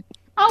haircut.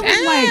 I was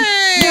like,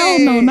 hell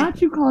no, not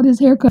you called his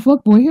haircut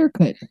fuckboy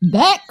haircut.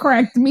 That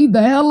cracked me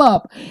the hell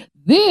up.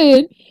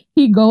 Then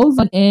he goes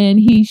and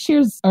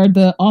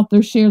the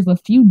author shares a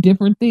few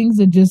different things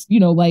that just,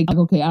 like,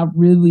 okay, I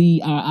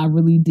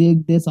really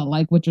dig this. I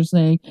like what you're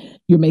saying.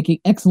 You're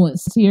making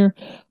excellent sense here.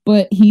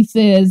 But he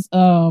says,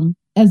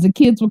 as the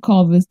kids would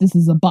call this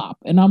is a bop.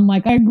 And I'm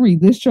like, I agree.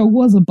 This show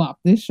was a bop.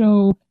 This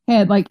show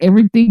had like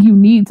everything you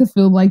need to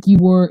feel like you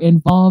were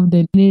involved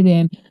in it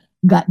and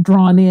got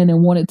drawn in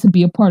and wanted to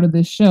be a part of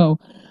this show.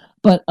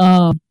 But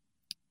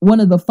one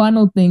of the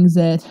final things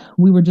that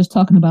we were just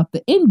talking about,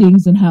 the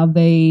endings and how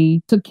they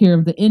took care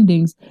of the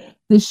endings.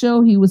 The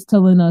show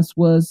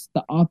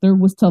the author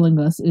was telling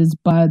us is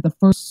by the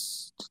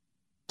first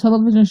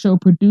television show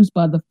produced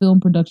by the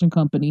film production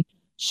company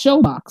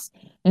Showbox,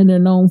 and they're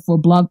known for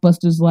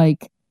blockbusters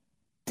like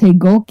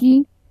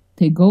Taegoki,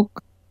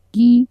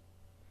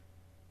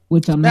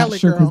 which I'm not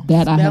sure because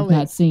that I have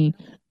not seen,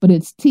 but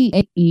it's Taegukgi.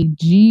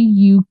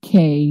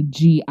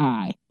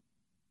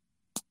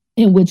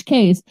 in which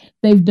case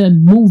they've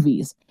done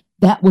movies.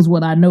 That was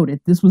what I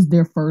noted. This was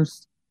their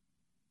first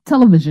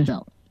television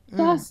show.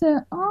 So I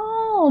said,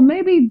 oh,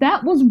 maybe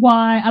that was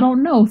why. I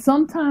don't know.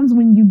 Sometimes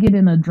when you get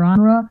in a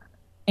genre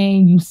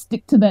and you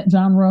stick to that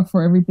genre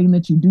for everything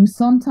that you do,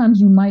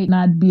 sometimes you might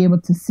not be able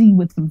to see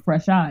with some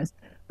fresh eyes.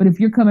 But if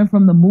you're coming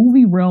from the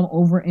movie realm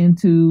over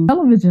into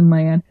television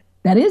land,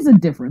 that is a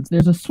difference.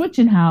 There's a switch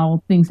in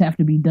how things have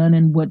to be done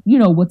and what,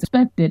 what's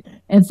expected.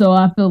 And so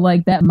I feel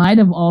like that might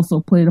have also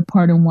played a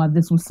part in why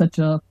this was such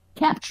a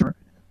capture,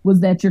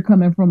 was that you're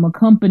coming from a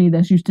company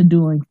that's used to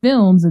doing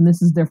films and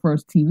this is their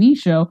first TV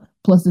show.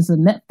 Plus it's a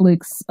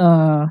Netflix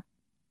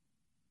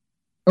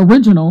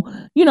original.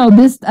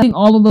 I think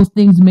all of those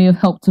things may have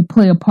helped to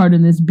play a part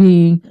in this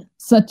being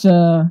such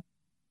a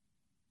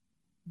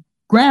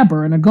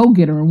grabber and a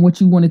go-getter and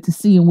what you wanted to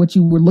see and what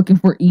you were looking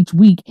for each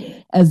week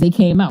as they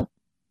came out.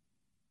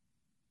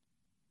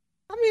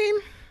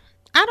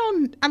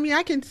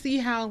 I can see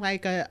how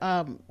like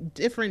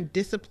different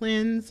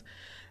disciplines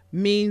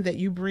mean that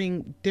you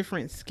bring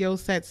different skill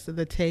sets to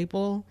the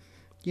table.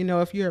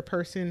 If you're a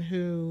person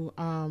who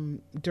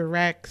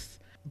directs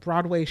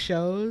Broadway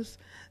shows,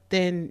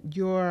 then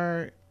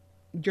your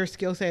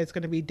skill set is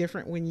going to be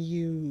different when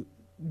you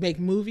make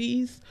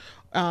movies.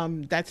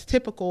 That's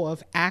typical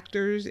of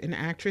actors and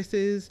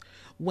actresses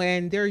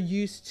when they're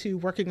used to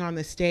working on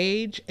the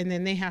stage and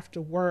then they have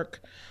to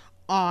work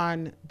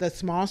on the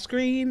small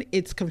screen.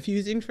 It's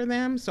confusing for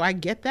them. So I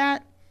get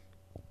that.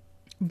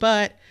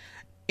 But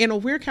in a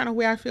weird kind of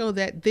way, I feel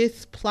that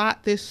this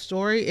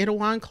story,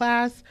 Itaewon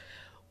Class,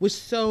 was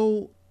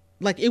so,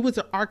 like, it was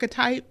an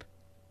archetype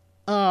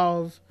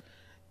of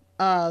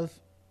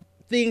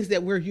things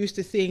that we're used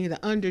to seeing: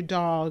 the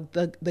underdog,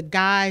 the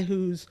guy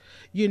who's,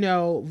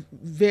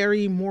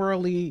 very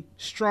morally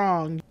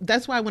strong.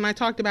 That's why when I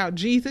talked about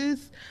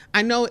Jesus,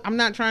 I know I'm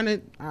not trying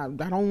to, I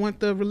don't want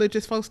the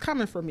religious folks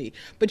coming for me,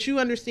 but you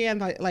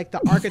understand like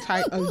the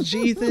archetype of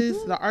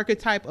Jesus, the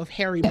archetype of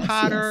Harry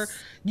Potter,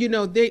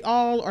 yes. They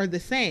all are the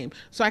same.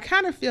 So I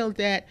kind of feel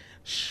that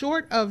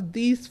short of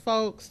these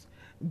folks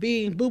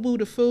being boo-boo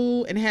the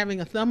fool and having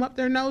a thumb up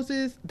their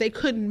noses, they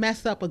couldn't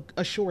mess up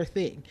a sure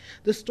thing.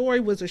 The story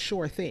was a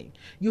sure thing.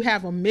 You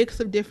have a mix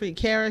of different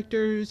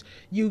characters.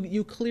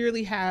 You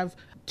clearly have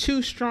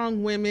two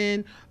strong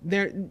women.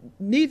 They're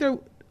neither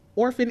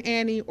Orphan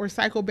Annie or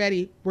Psycho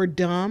Betty were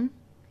dumb,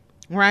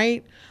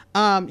 right?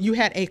 You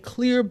had a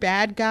clear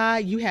bad guy.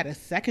 You had a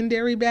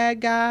secondary bad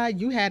guy.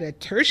 You had a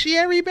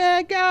tertiary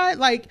bad guy.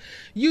 Like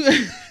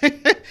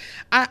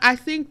I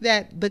think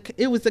that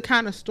it was the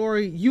kind of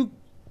story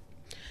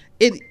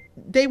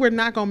they were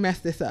not going to mess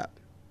this up.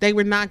 They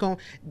were not going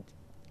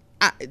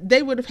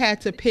they would have had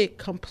to pick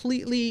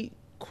completely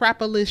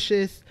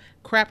crapalicious,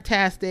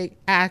 craptastic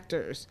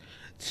actors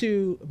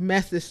to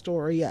mess this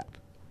story up.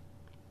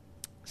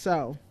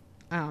 So,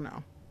 I don't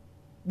know.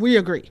 We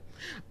agree.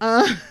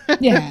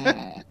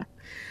 Yeah.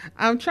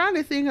 I'm trying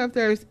to think if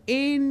there's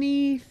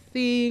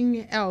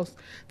anything else.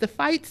 The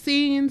fight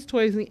scenes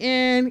towards the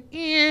end,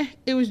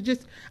 it was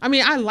just,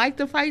 I like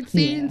the fight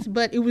scenes,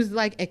 but it was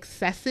like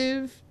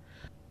excessive.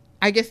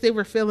 I guess they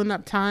were filling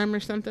up time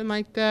or something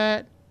like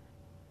that.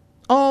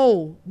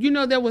 Oh,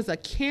 there was a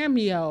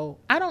cameo.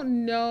 I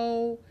don't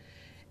know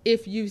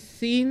if you've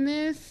seen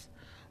this,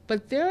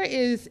 but there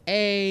is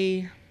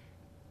I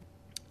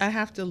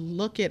have to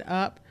look it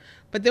up,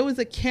 but there was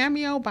a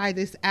cameo by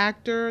this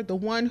actor, the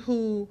one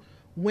who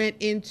went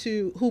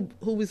into, who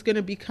was going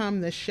to become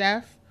the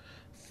chef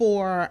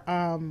for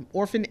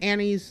Orphan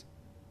Annie's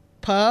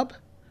pub.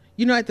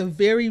 At the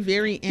very,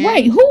 very end.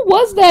 Wait, who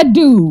was that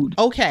dude?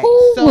 Okay.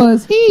 Who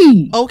was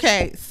he?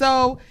 Okay,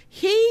 so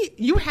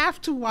you have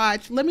to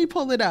watch. Let me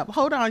pull it up.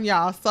 Hold on,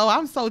 y'all. So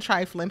I'm so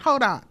trifling.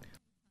 Hold on.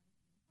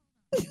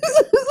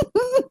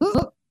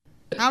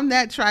 I'm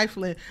that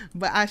trifling,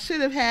 but I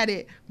should have had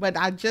it, but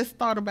I just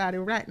thought about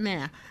it right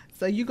now.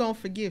 So you gonna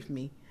forgive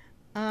me.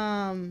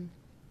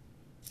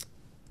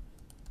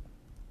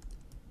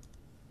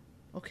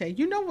 Okay,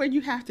 where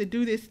you have to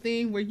do this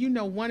thing where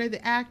one of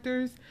the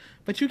actors,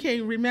 but you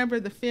can't remember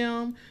the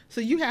film,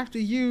 so you have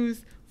to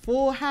use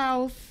Full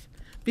House,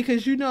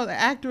 because the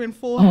actor in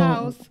Full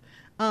House,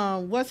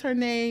 what's her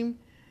name?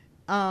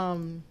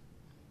 Her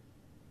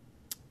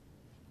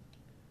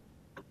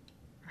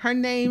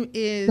name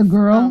is the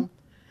girl.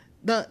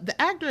 The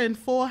actor in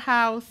Full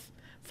House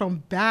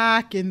from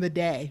back in the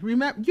day.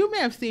 Remember, you may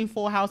have seen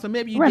Full House, or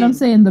maybe you didn't. I'm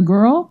saying the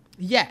girl.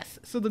 Yes,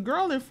 so the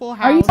girl in Full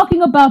House. Are you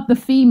talking about the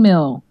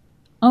female?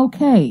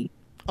 Okay.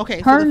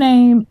 Her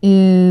name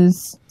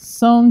is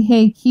Song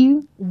Hye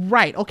Kyo.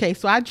 Right. Okay.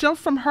 So I jumped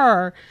from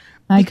her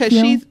because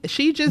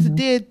she just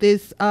did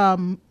this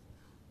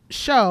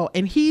show,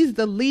 and he's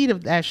the lead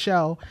of that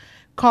show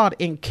called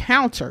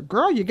Encounter.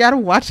 Girl, you got to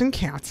watch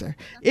Encounter.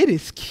 It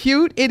is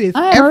cute. It is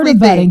everything. Heard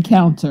about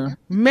Encounter.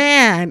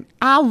 Man,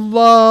 I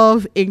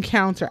love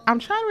Encounter. I'm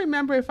trying to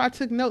remember if I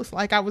took notes,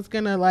 like I was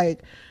gonna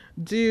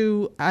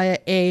do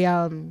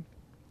a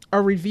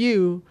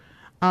review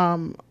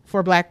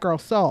for Black Girl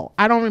Soul.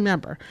 I don't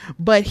remember,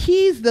 but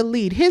he's the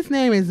lead. His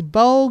name is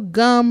Park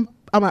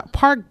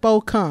Bo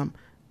Gum.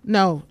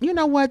 No, you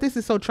know what? This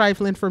is so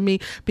trifling for me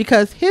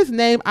because his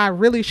name I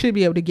really should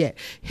be able to get.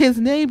 His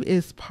name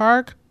is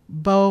Park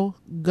Bo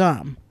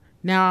Gum.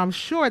 Now I'm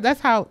sure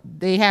that's how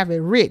they have it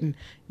written.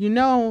 You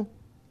know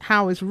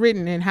how it's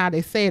written and how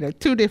they say it are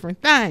two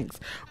different things.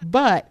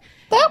 But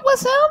That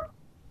was him?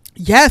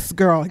 yes,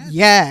 girl,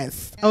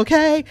 yes.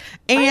 Okay.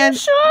 Are you And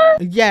sure?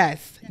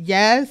 yes,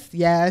 yes,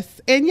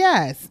 yes, and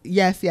yes,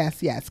 yes,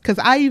 yes, yes. Because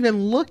I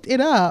even looked it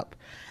up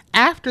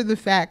after the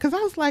fact because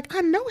I was like,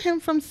 I know him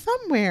from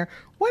somewhere.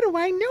 What do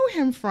I know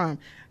him from?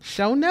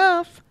 Show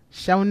enough,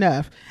 show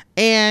enough.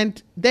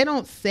 And they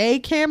don't say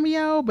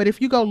cameo, but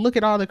if you go look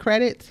at all the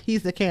credits,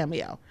 he's a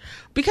cameo.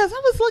 Because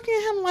I was looking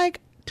at him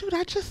like, dude,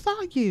 I just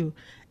saw you.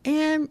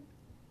 And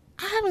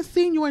I haven't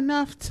seen you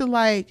enough to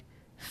like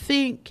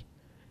think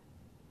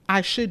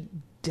I should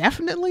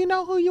definitely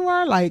know who you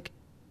are. Like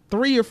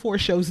 3 or 4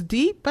 shows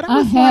deep, but I I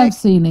was have like,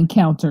 seen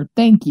Encounter.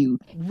 Thank you.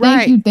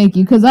 right. Thank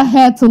you. Because I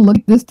had to look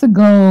at this to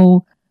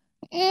go,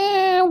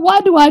 why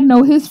do I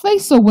know his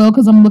face so well?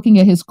 Because I'm looking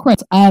at his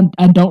credits. I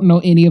don't know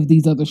any of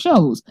these other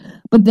shows.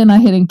 But then I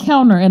hit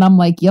Encounter and I'm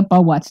like, yep, I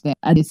watched that.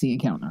 I did see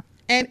Encounter.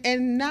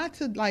 And not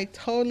to like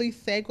totally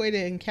segue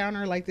to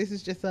Encounter, like this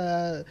is just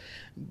a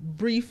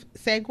brief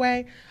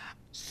segue.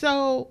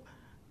 So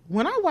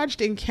when I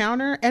watched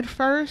Encounter at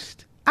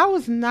first, I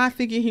was not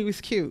thinking he was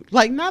cute.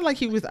 Like not like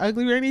he was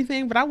ugly or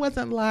anything, but I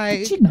wasn't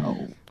like, But you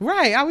know.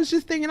 right. I was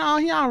just thinking, oh,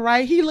 he all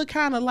right. He looked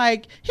kind of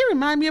like, he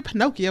reminded me of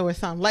Pinocchio or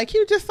something. Like he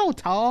was just so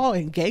tall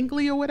and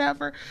gangly or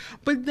whatever.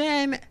 But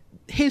then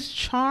his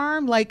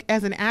charm, like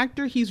as an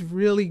actor, he's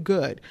really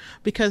good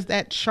because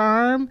that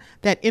charm,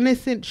 that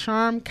innocent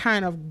charm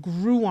kind of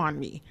grew on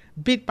me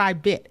bit by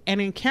bit. And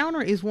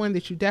Encounter is one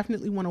that you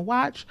definitely want to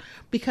watch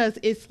because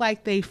it's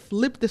like they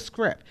flipped the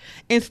script.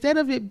 Instead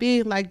of it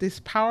being like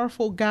this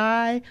powerful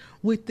guy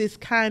with this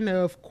kind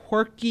of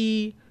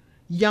quirky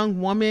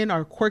young woman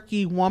or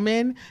quirky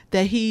woman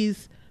that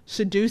he's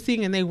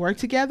seducing and they work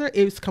together,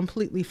 it was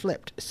completely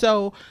flipped.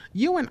 So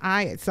you and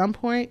I at some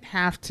point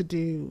have to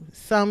do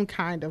some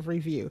kind of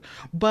review.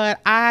 But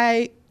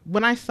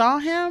when I saw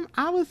him,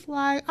 I was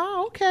like,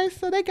 oh, okay,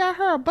 so they got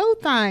her a bow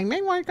thing.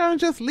 They weren't going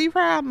to just leave her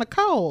out in the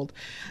cold.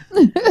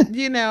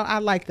 I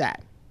like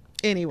that.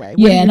 Anyway.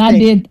 Yeah,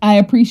 and I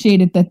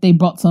appreciated that they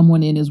brought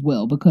someone in as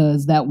well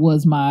because that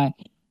was my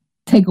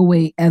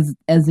takeaway as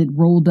it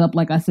rolled up.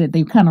 Like I said,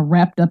 they kind of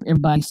wrapped up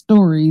everybody's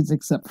stories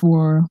except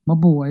for my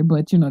boy,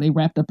 but they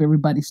wrapped up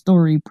everybody's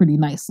story pretty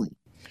nicely.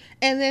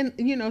 And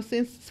then,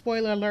 since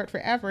spoiler alert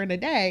forever and a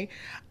day,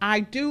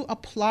 I do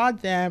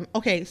applaud them.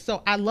 Okay,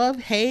 so I love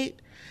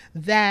hate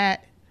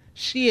that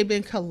she had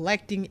been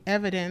collecting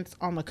evidence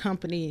on the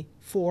company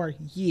for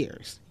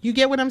years. You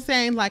get what I'm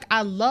saying? Like,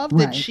 I love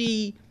that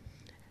she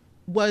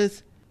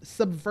was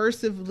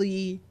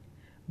subversively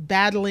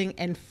battling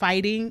and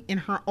fighting in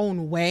her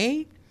own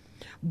way,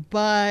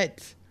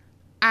 but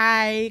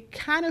I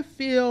kind of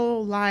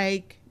feel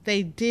like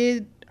they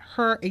did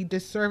her a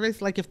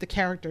disservice, like if the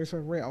characters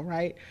were real,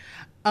 right?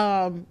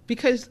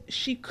 Because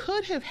she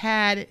could have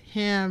had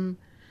him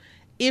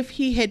if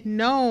he had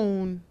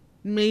known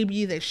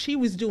maybe that she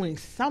was doing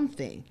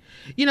something,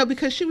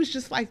 because she was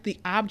just like the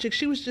object.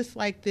 She was just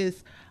like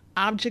this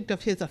object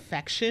of his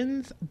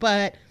affections,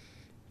 but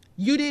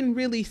you didn't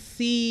really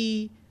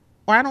see,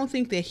 or I don't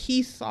think that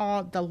he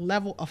saw the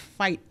level of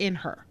fight in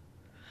her.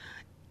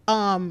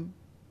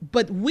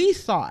 But we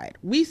saw it.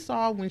 We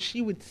saw when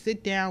she would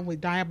sit down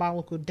with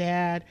Diabolical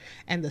Dad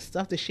and the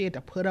stuff that she had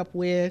to put up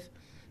with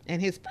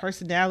and his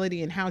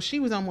personality and how she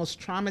was almost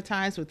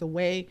traumatized with the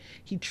way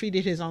he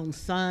treated his own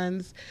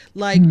sons.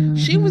 Like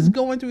she was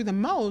going through the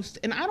most.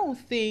 And I don't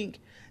think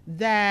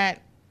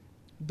that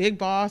Big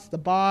Boss, the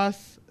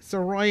boss,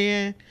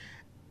 Soroyan,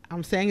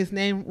 I'm saying his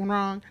name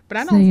wrong, but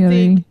I don't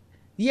think,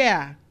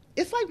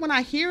 it's like when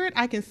I hear it,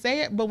 I can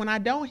say it, but when I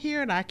don't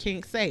hear it, I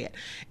can't say it.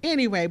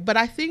 Anyway, but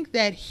I think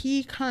that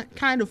he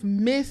kind of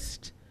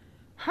missed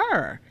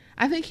her.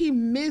 I think he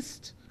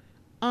missed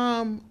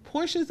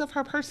portions of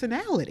her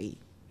personality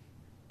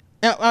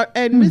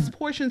and missed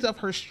portions of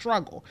her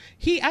struggle.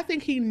 I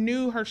think he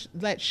knew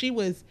that she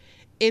was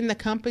in the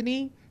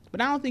company, but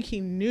I don't think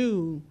he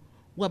knew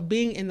what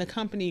being in the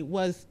company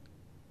was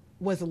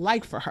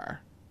like for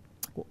her.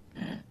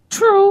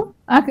 True.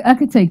 I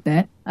could take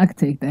that.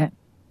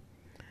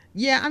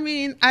 Yeah, I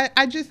mean,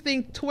 I just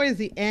think towards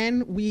the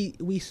end,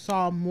 we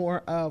saw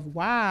more of,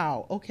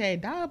 wow,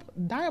 okay,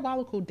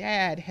 Diabolical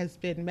Dad has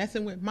been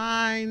messing with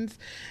minds,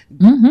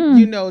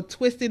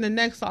 twisting the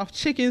necks off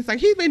chickens. Like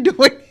he's been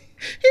doing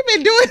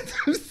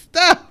some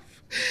stuff.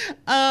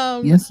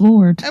 Yes,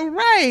 Lord.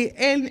 Right.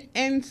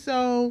 And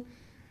so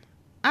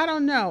I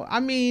don't know.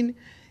 I mean,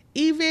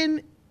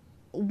 even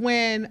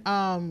when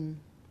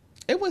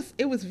it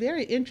was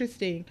very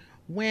interesting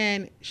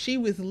when she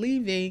was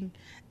leaving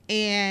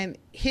and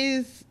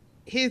his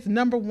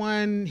number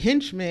one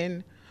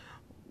henchman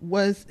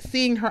was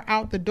seeing her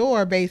out the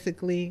door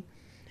basically,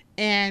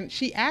 and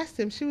she asked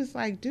him, she was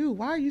like, dude,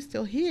 why are you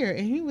still here?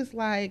 And he was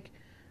like,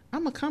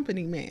 I'm a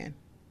company man.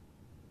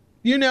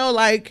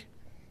 Like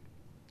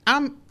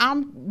I'm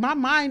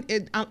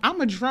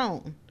a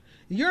drone.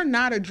 You're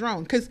not a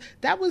drone. Because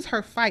that was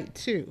her fight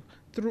too.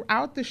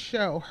 Throughout the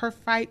show, her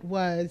fight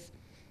was,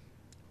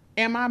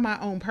 am I my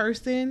own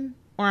person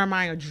or am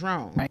I a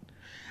drone? Right.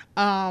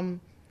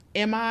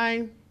 Am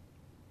I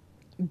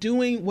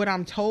doing what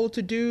I'm told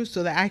to do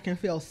so that I can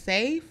feel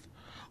safe?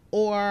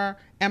 Or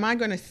am I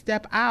going to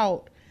step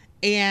out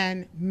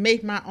and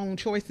make my own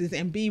choices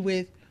and be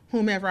with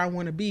whomever I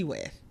want to be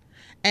with?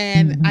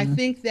 And I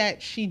think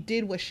that she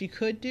did what she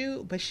could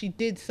do, but she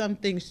did some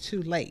things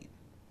too late.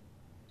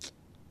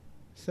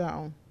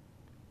 So,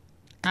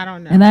 I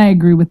don't know. And I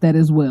agree with that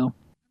as well.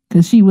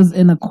 Because she was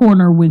in a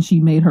corner when she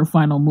made her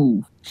final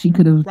move. She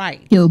could have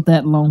killed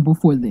that long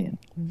before then.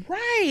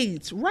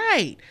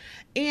 Right.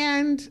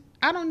 And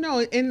I don't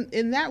know,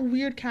 in that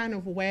weird kind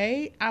of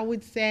way, I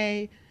would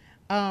say,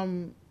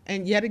 and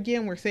yet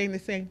again, we're saying the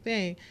same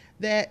thing,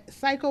 that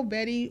Psycho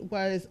Betty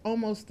was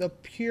almost the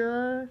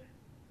pure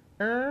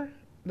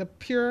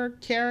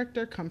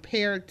character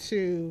compared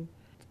to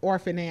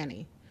Orphan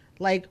Annie.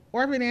 Like,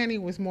 Orphan Annie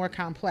was more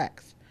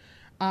complex.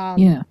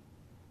 Yeah.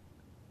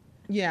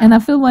 Yeah. And I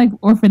feel like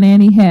Orphan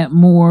Annie had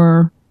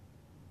more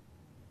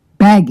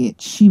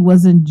baggage. She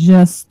wasn't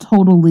just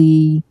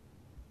totally...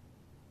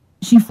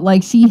 She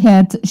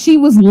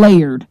was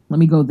layered. Let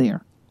me go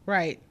there.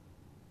 Right.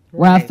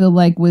 Where I feel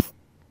like with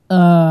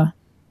Psycho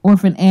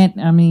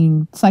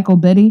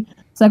Betty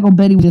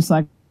was just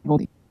like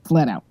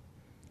flat out.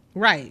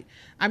 Right.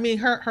 I mean,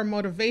 her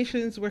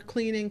motivations were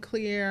clean and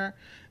clear.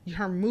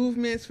 Her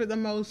movements, for the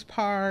most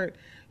part,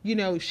 you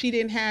know, she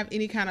didn't have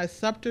any kind of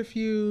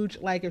subterfuge.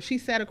 Like, if she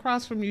sat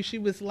across from you, she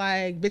was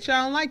like, bitch,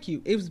 I don't like you.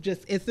 It was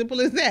just as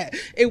simple as that.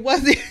 It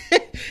wasn't,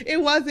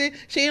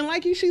 she didn't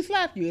like you, she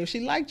slapped you. If she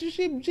liked you,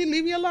 she'd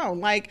leave you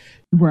alone. Like,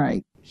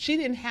 right. She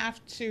didn't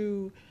have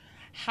to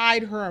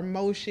hide her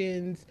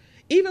emotions.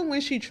 Even when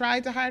she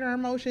tried to hide her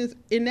emotions,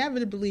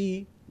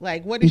 inevitably,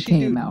 like, what did she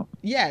do? Out.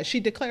 Yeah,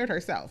 she declared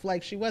herself.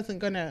 Like, she wasn't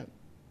gonna,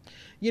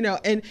 you know,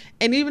 and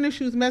even if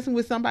she was messing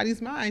with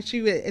somebody's mind,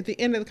 she would, at the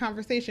end of the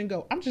conversation,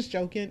 go, I'm just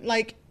joking.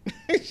 Like,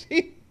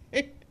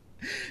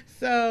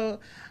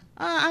 so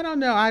I don't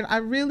know. I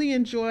really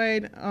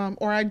enjoyed,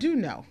 or I do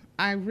know,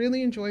 I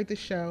really enjoyed the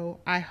show.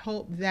 I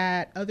hope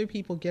that other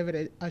people give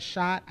it a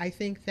shot. I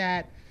think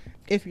that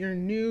if you're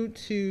new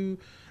to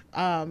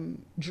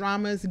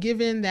dramas,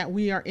 given that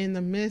we are in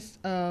the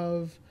midst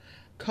of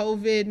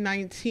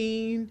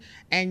COVID-19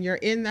 and you're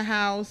in the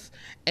house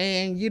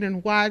and you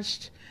done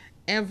watched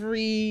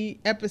every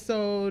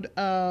episode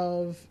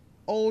of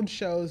old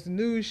shows,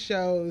 news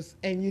shows,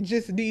 and you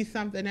just need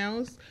something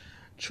else,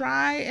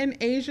 try an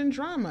Asian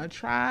drama.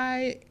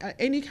 Try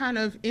any kind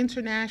of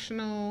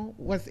international,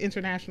 what's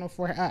international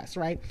for us,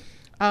 right?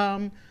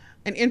 An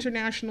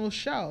international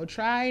show.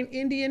 Try an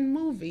Indian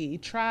movie.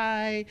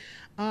 Try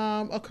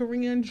a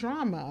Korean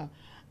drama.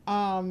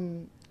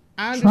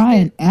 Try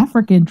an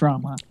African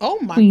drama. Oh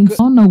my Queen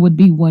Sono would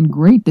be one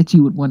great that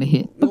you would want to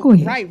hit. But go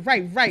ahead.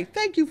 Right.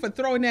 Thank you for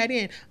throwing that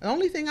in. The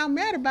only thing I'm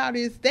mad about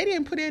is they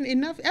didn't put in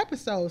enough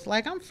episodes.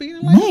 Like, I'm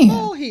feeling like a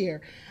fool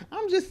here.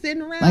 I'm just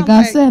sitting around. Like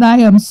I said, I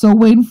am so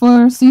waiting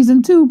for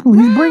season 2.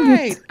 Please bring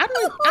it. I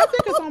think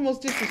it's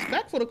almost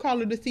disrespectful to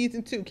call it a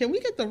season 2. Can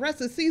we get the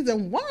rest of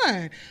season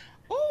 1?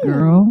 Ooh.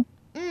 Girl.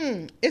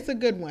 It's a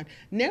good one.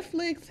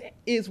 Netflix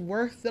is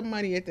worth the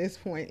money at this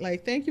point.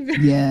 Like, thank you very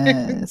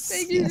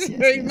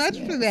very much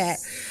for that.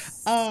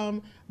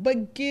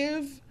 But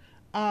give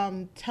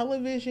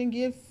television,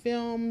 give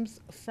films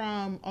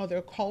from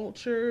other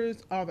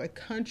cultures, other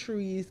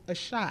countries a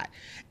shot.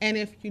 And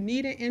if you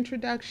need an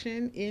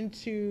introduction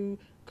into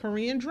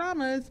Korean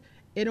dramas,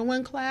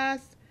 Itaewon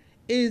Class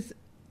is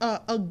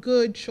a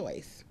good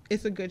choice.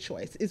 It's a good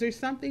choice. Is there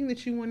something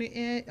that you want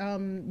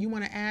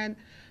to add,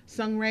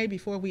 Sungray,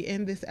 before we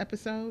end this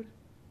episode?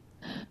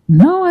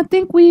 No, I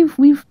think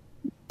we've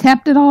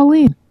tapped it all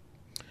in.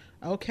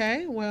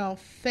 Okay, well,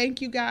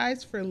 thank you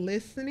guys for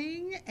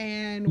listening,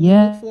 and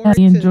I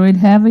enjoyed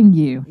having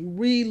you.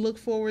 We look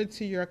forward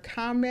to your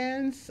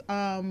comments.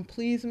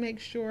 Please make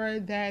sure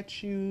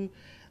that you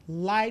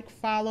like,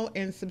 follow,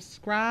 and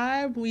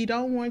subscribe. We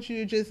don't want you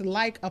to just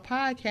like a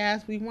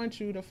podcast. We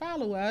want you to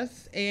follow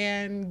us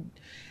and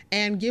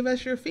give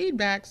us your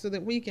feedback so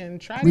that we can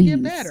try to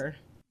get better.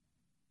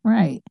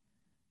 Right.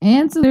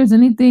 And so if there's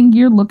anything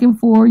you're looking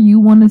for, you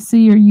want to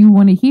see, or you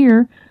want to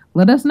hear,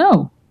 let us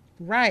know.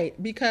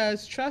 Right.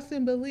 Because trust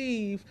and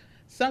believe,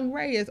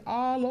 Sungray is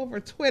all over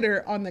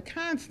Twitter on the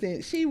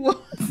constant. She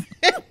will.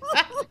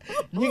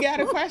 You got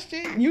a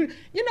question? You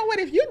know what?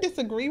 If you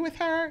disagree with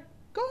her,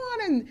 go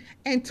on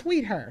and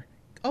tweet her.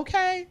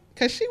 Okay?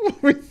 Because she will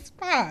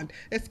respond.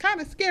 It's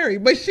kind of scary,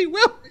 but she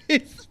will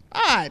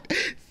respond.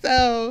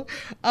 So,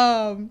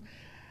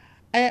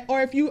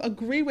 or if you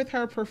agree with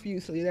her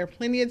profusely, there are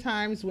plenty of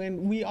times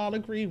when we all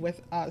agree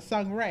with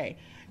Sungray.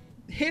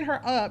 Hit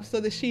her up so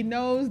that she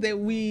knows that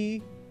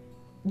we're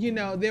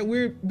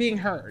being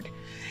heard.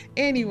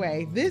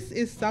 Anyway, this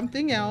is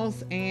Something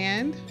Else,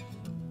 and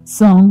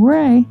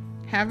Sungray.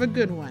 Have a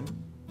good one.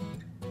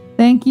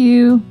 Thank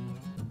you.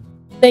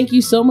 Thank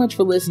you so much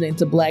for listening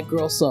to Black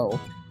Girl Soul.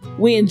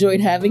 We enjoyed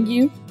having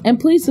you, and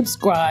please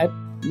subscribe,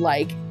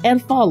 like,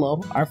 and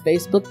follow our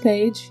Facebook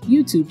page,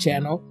 YouTube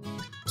channel,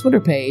 Twitter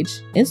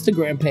page,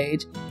 Instagram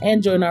page,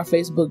 and join our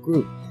Facebook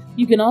group.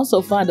 You can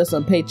also find us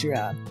on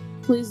Patreon.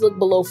 Please look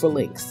below for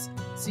links.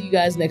 See you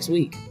guys next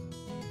week.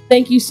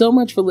 Thank you so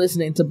much for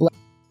listening to Black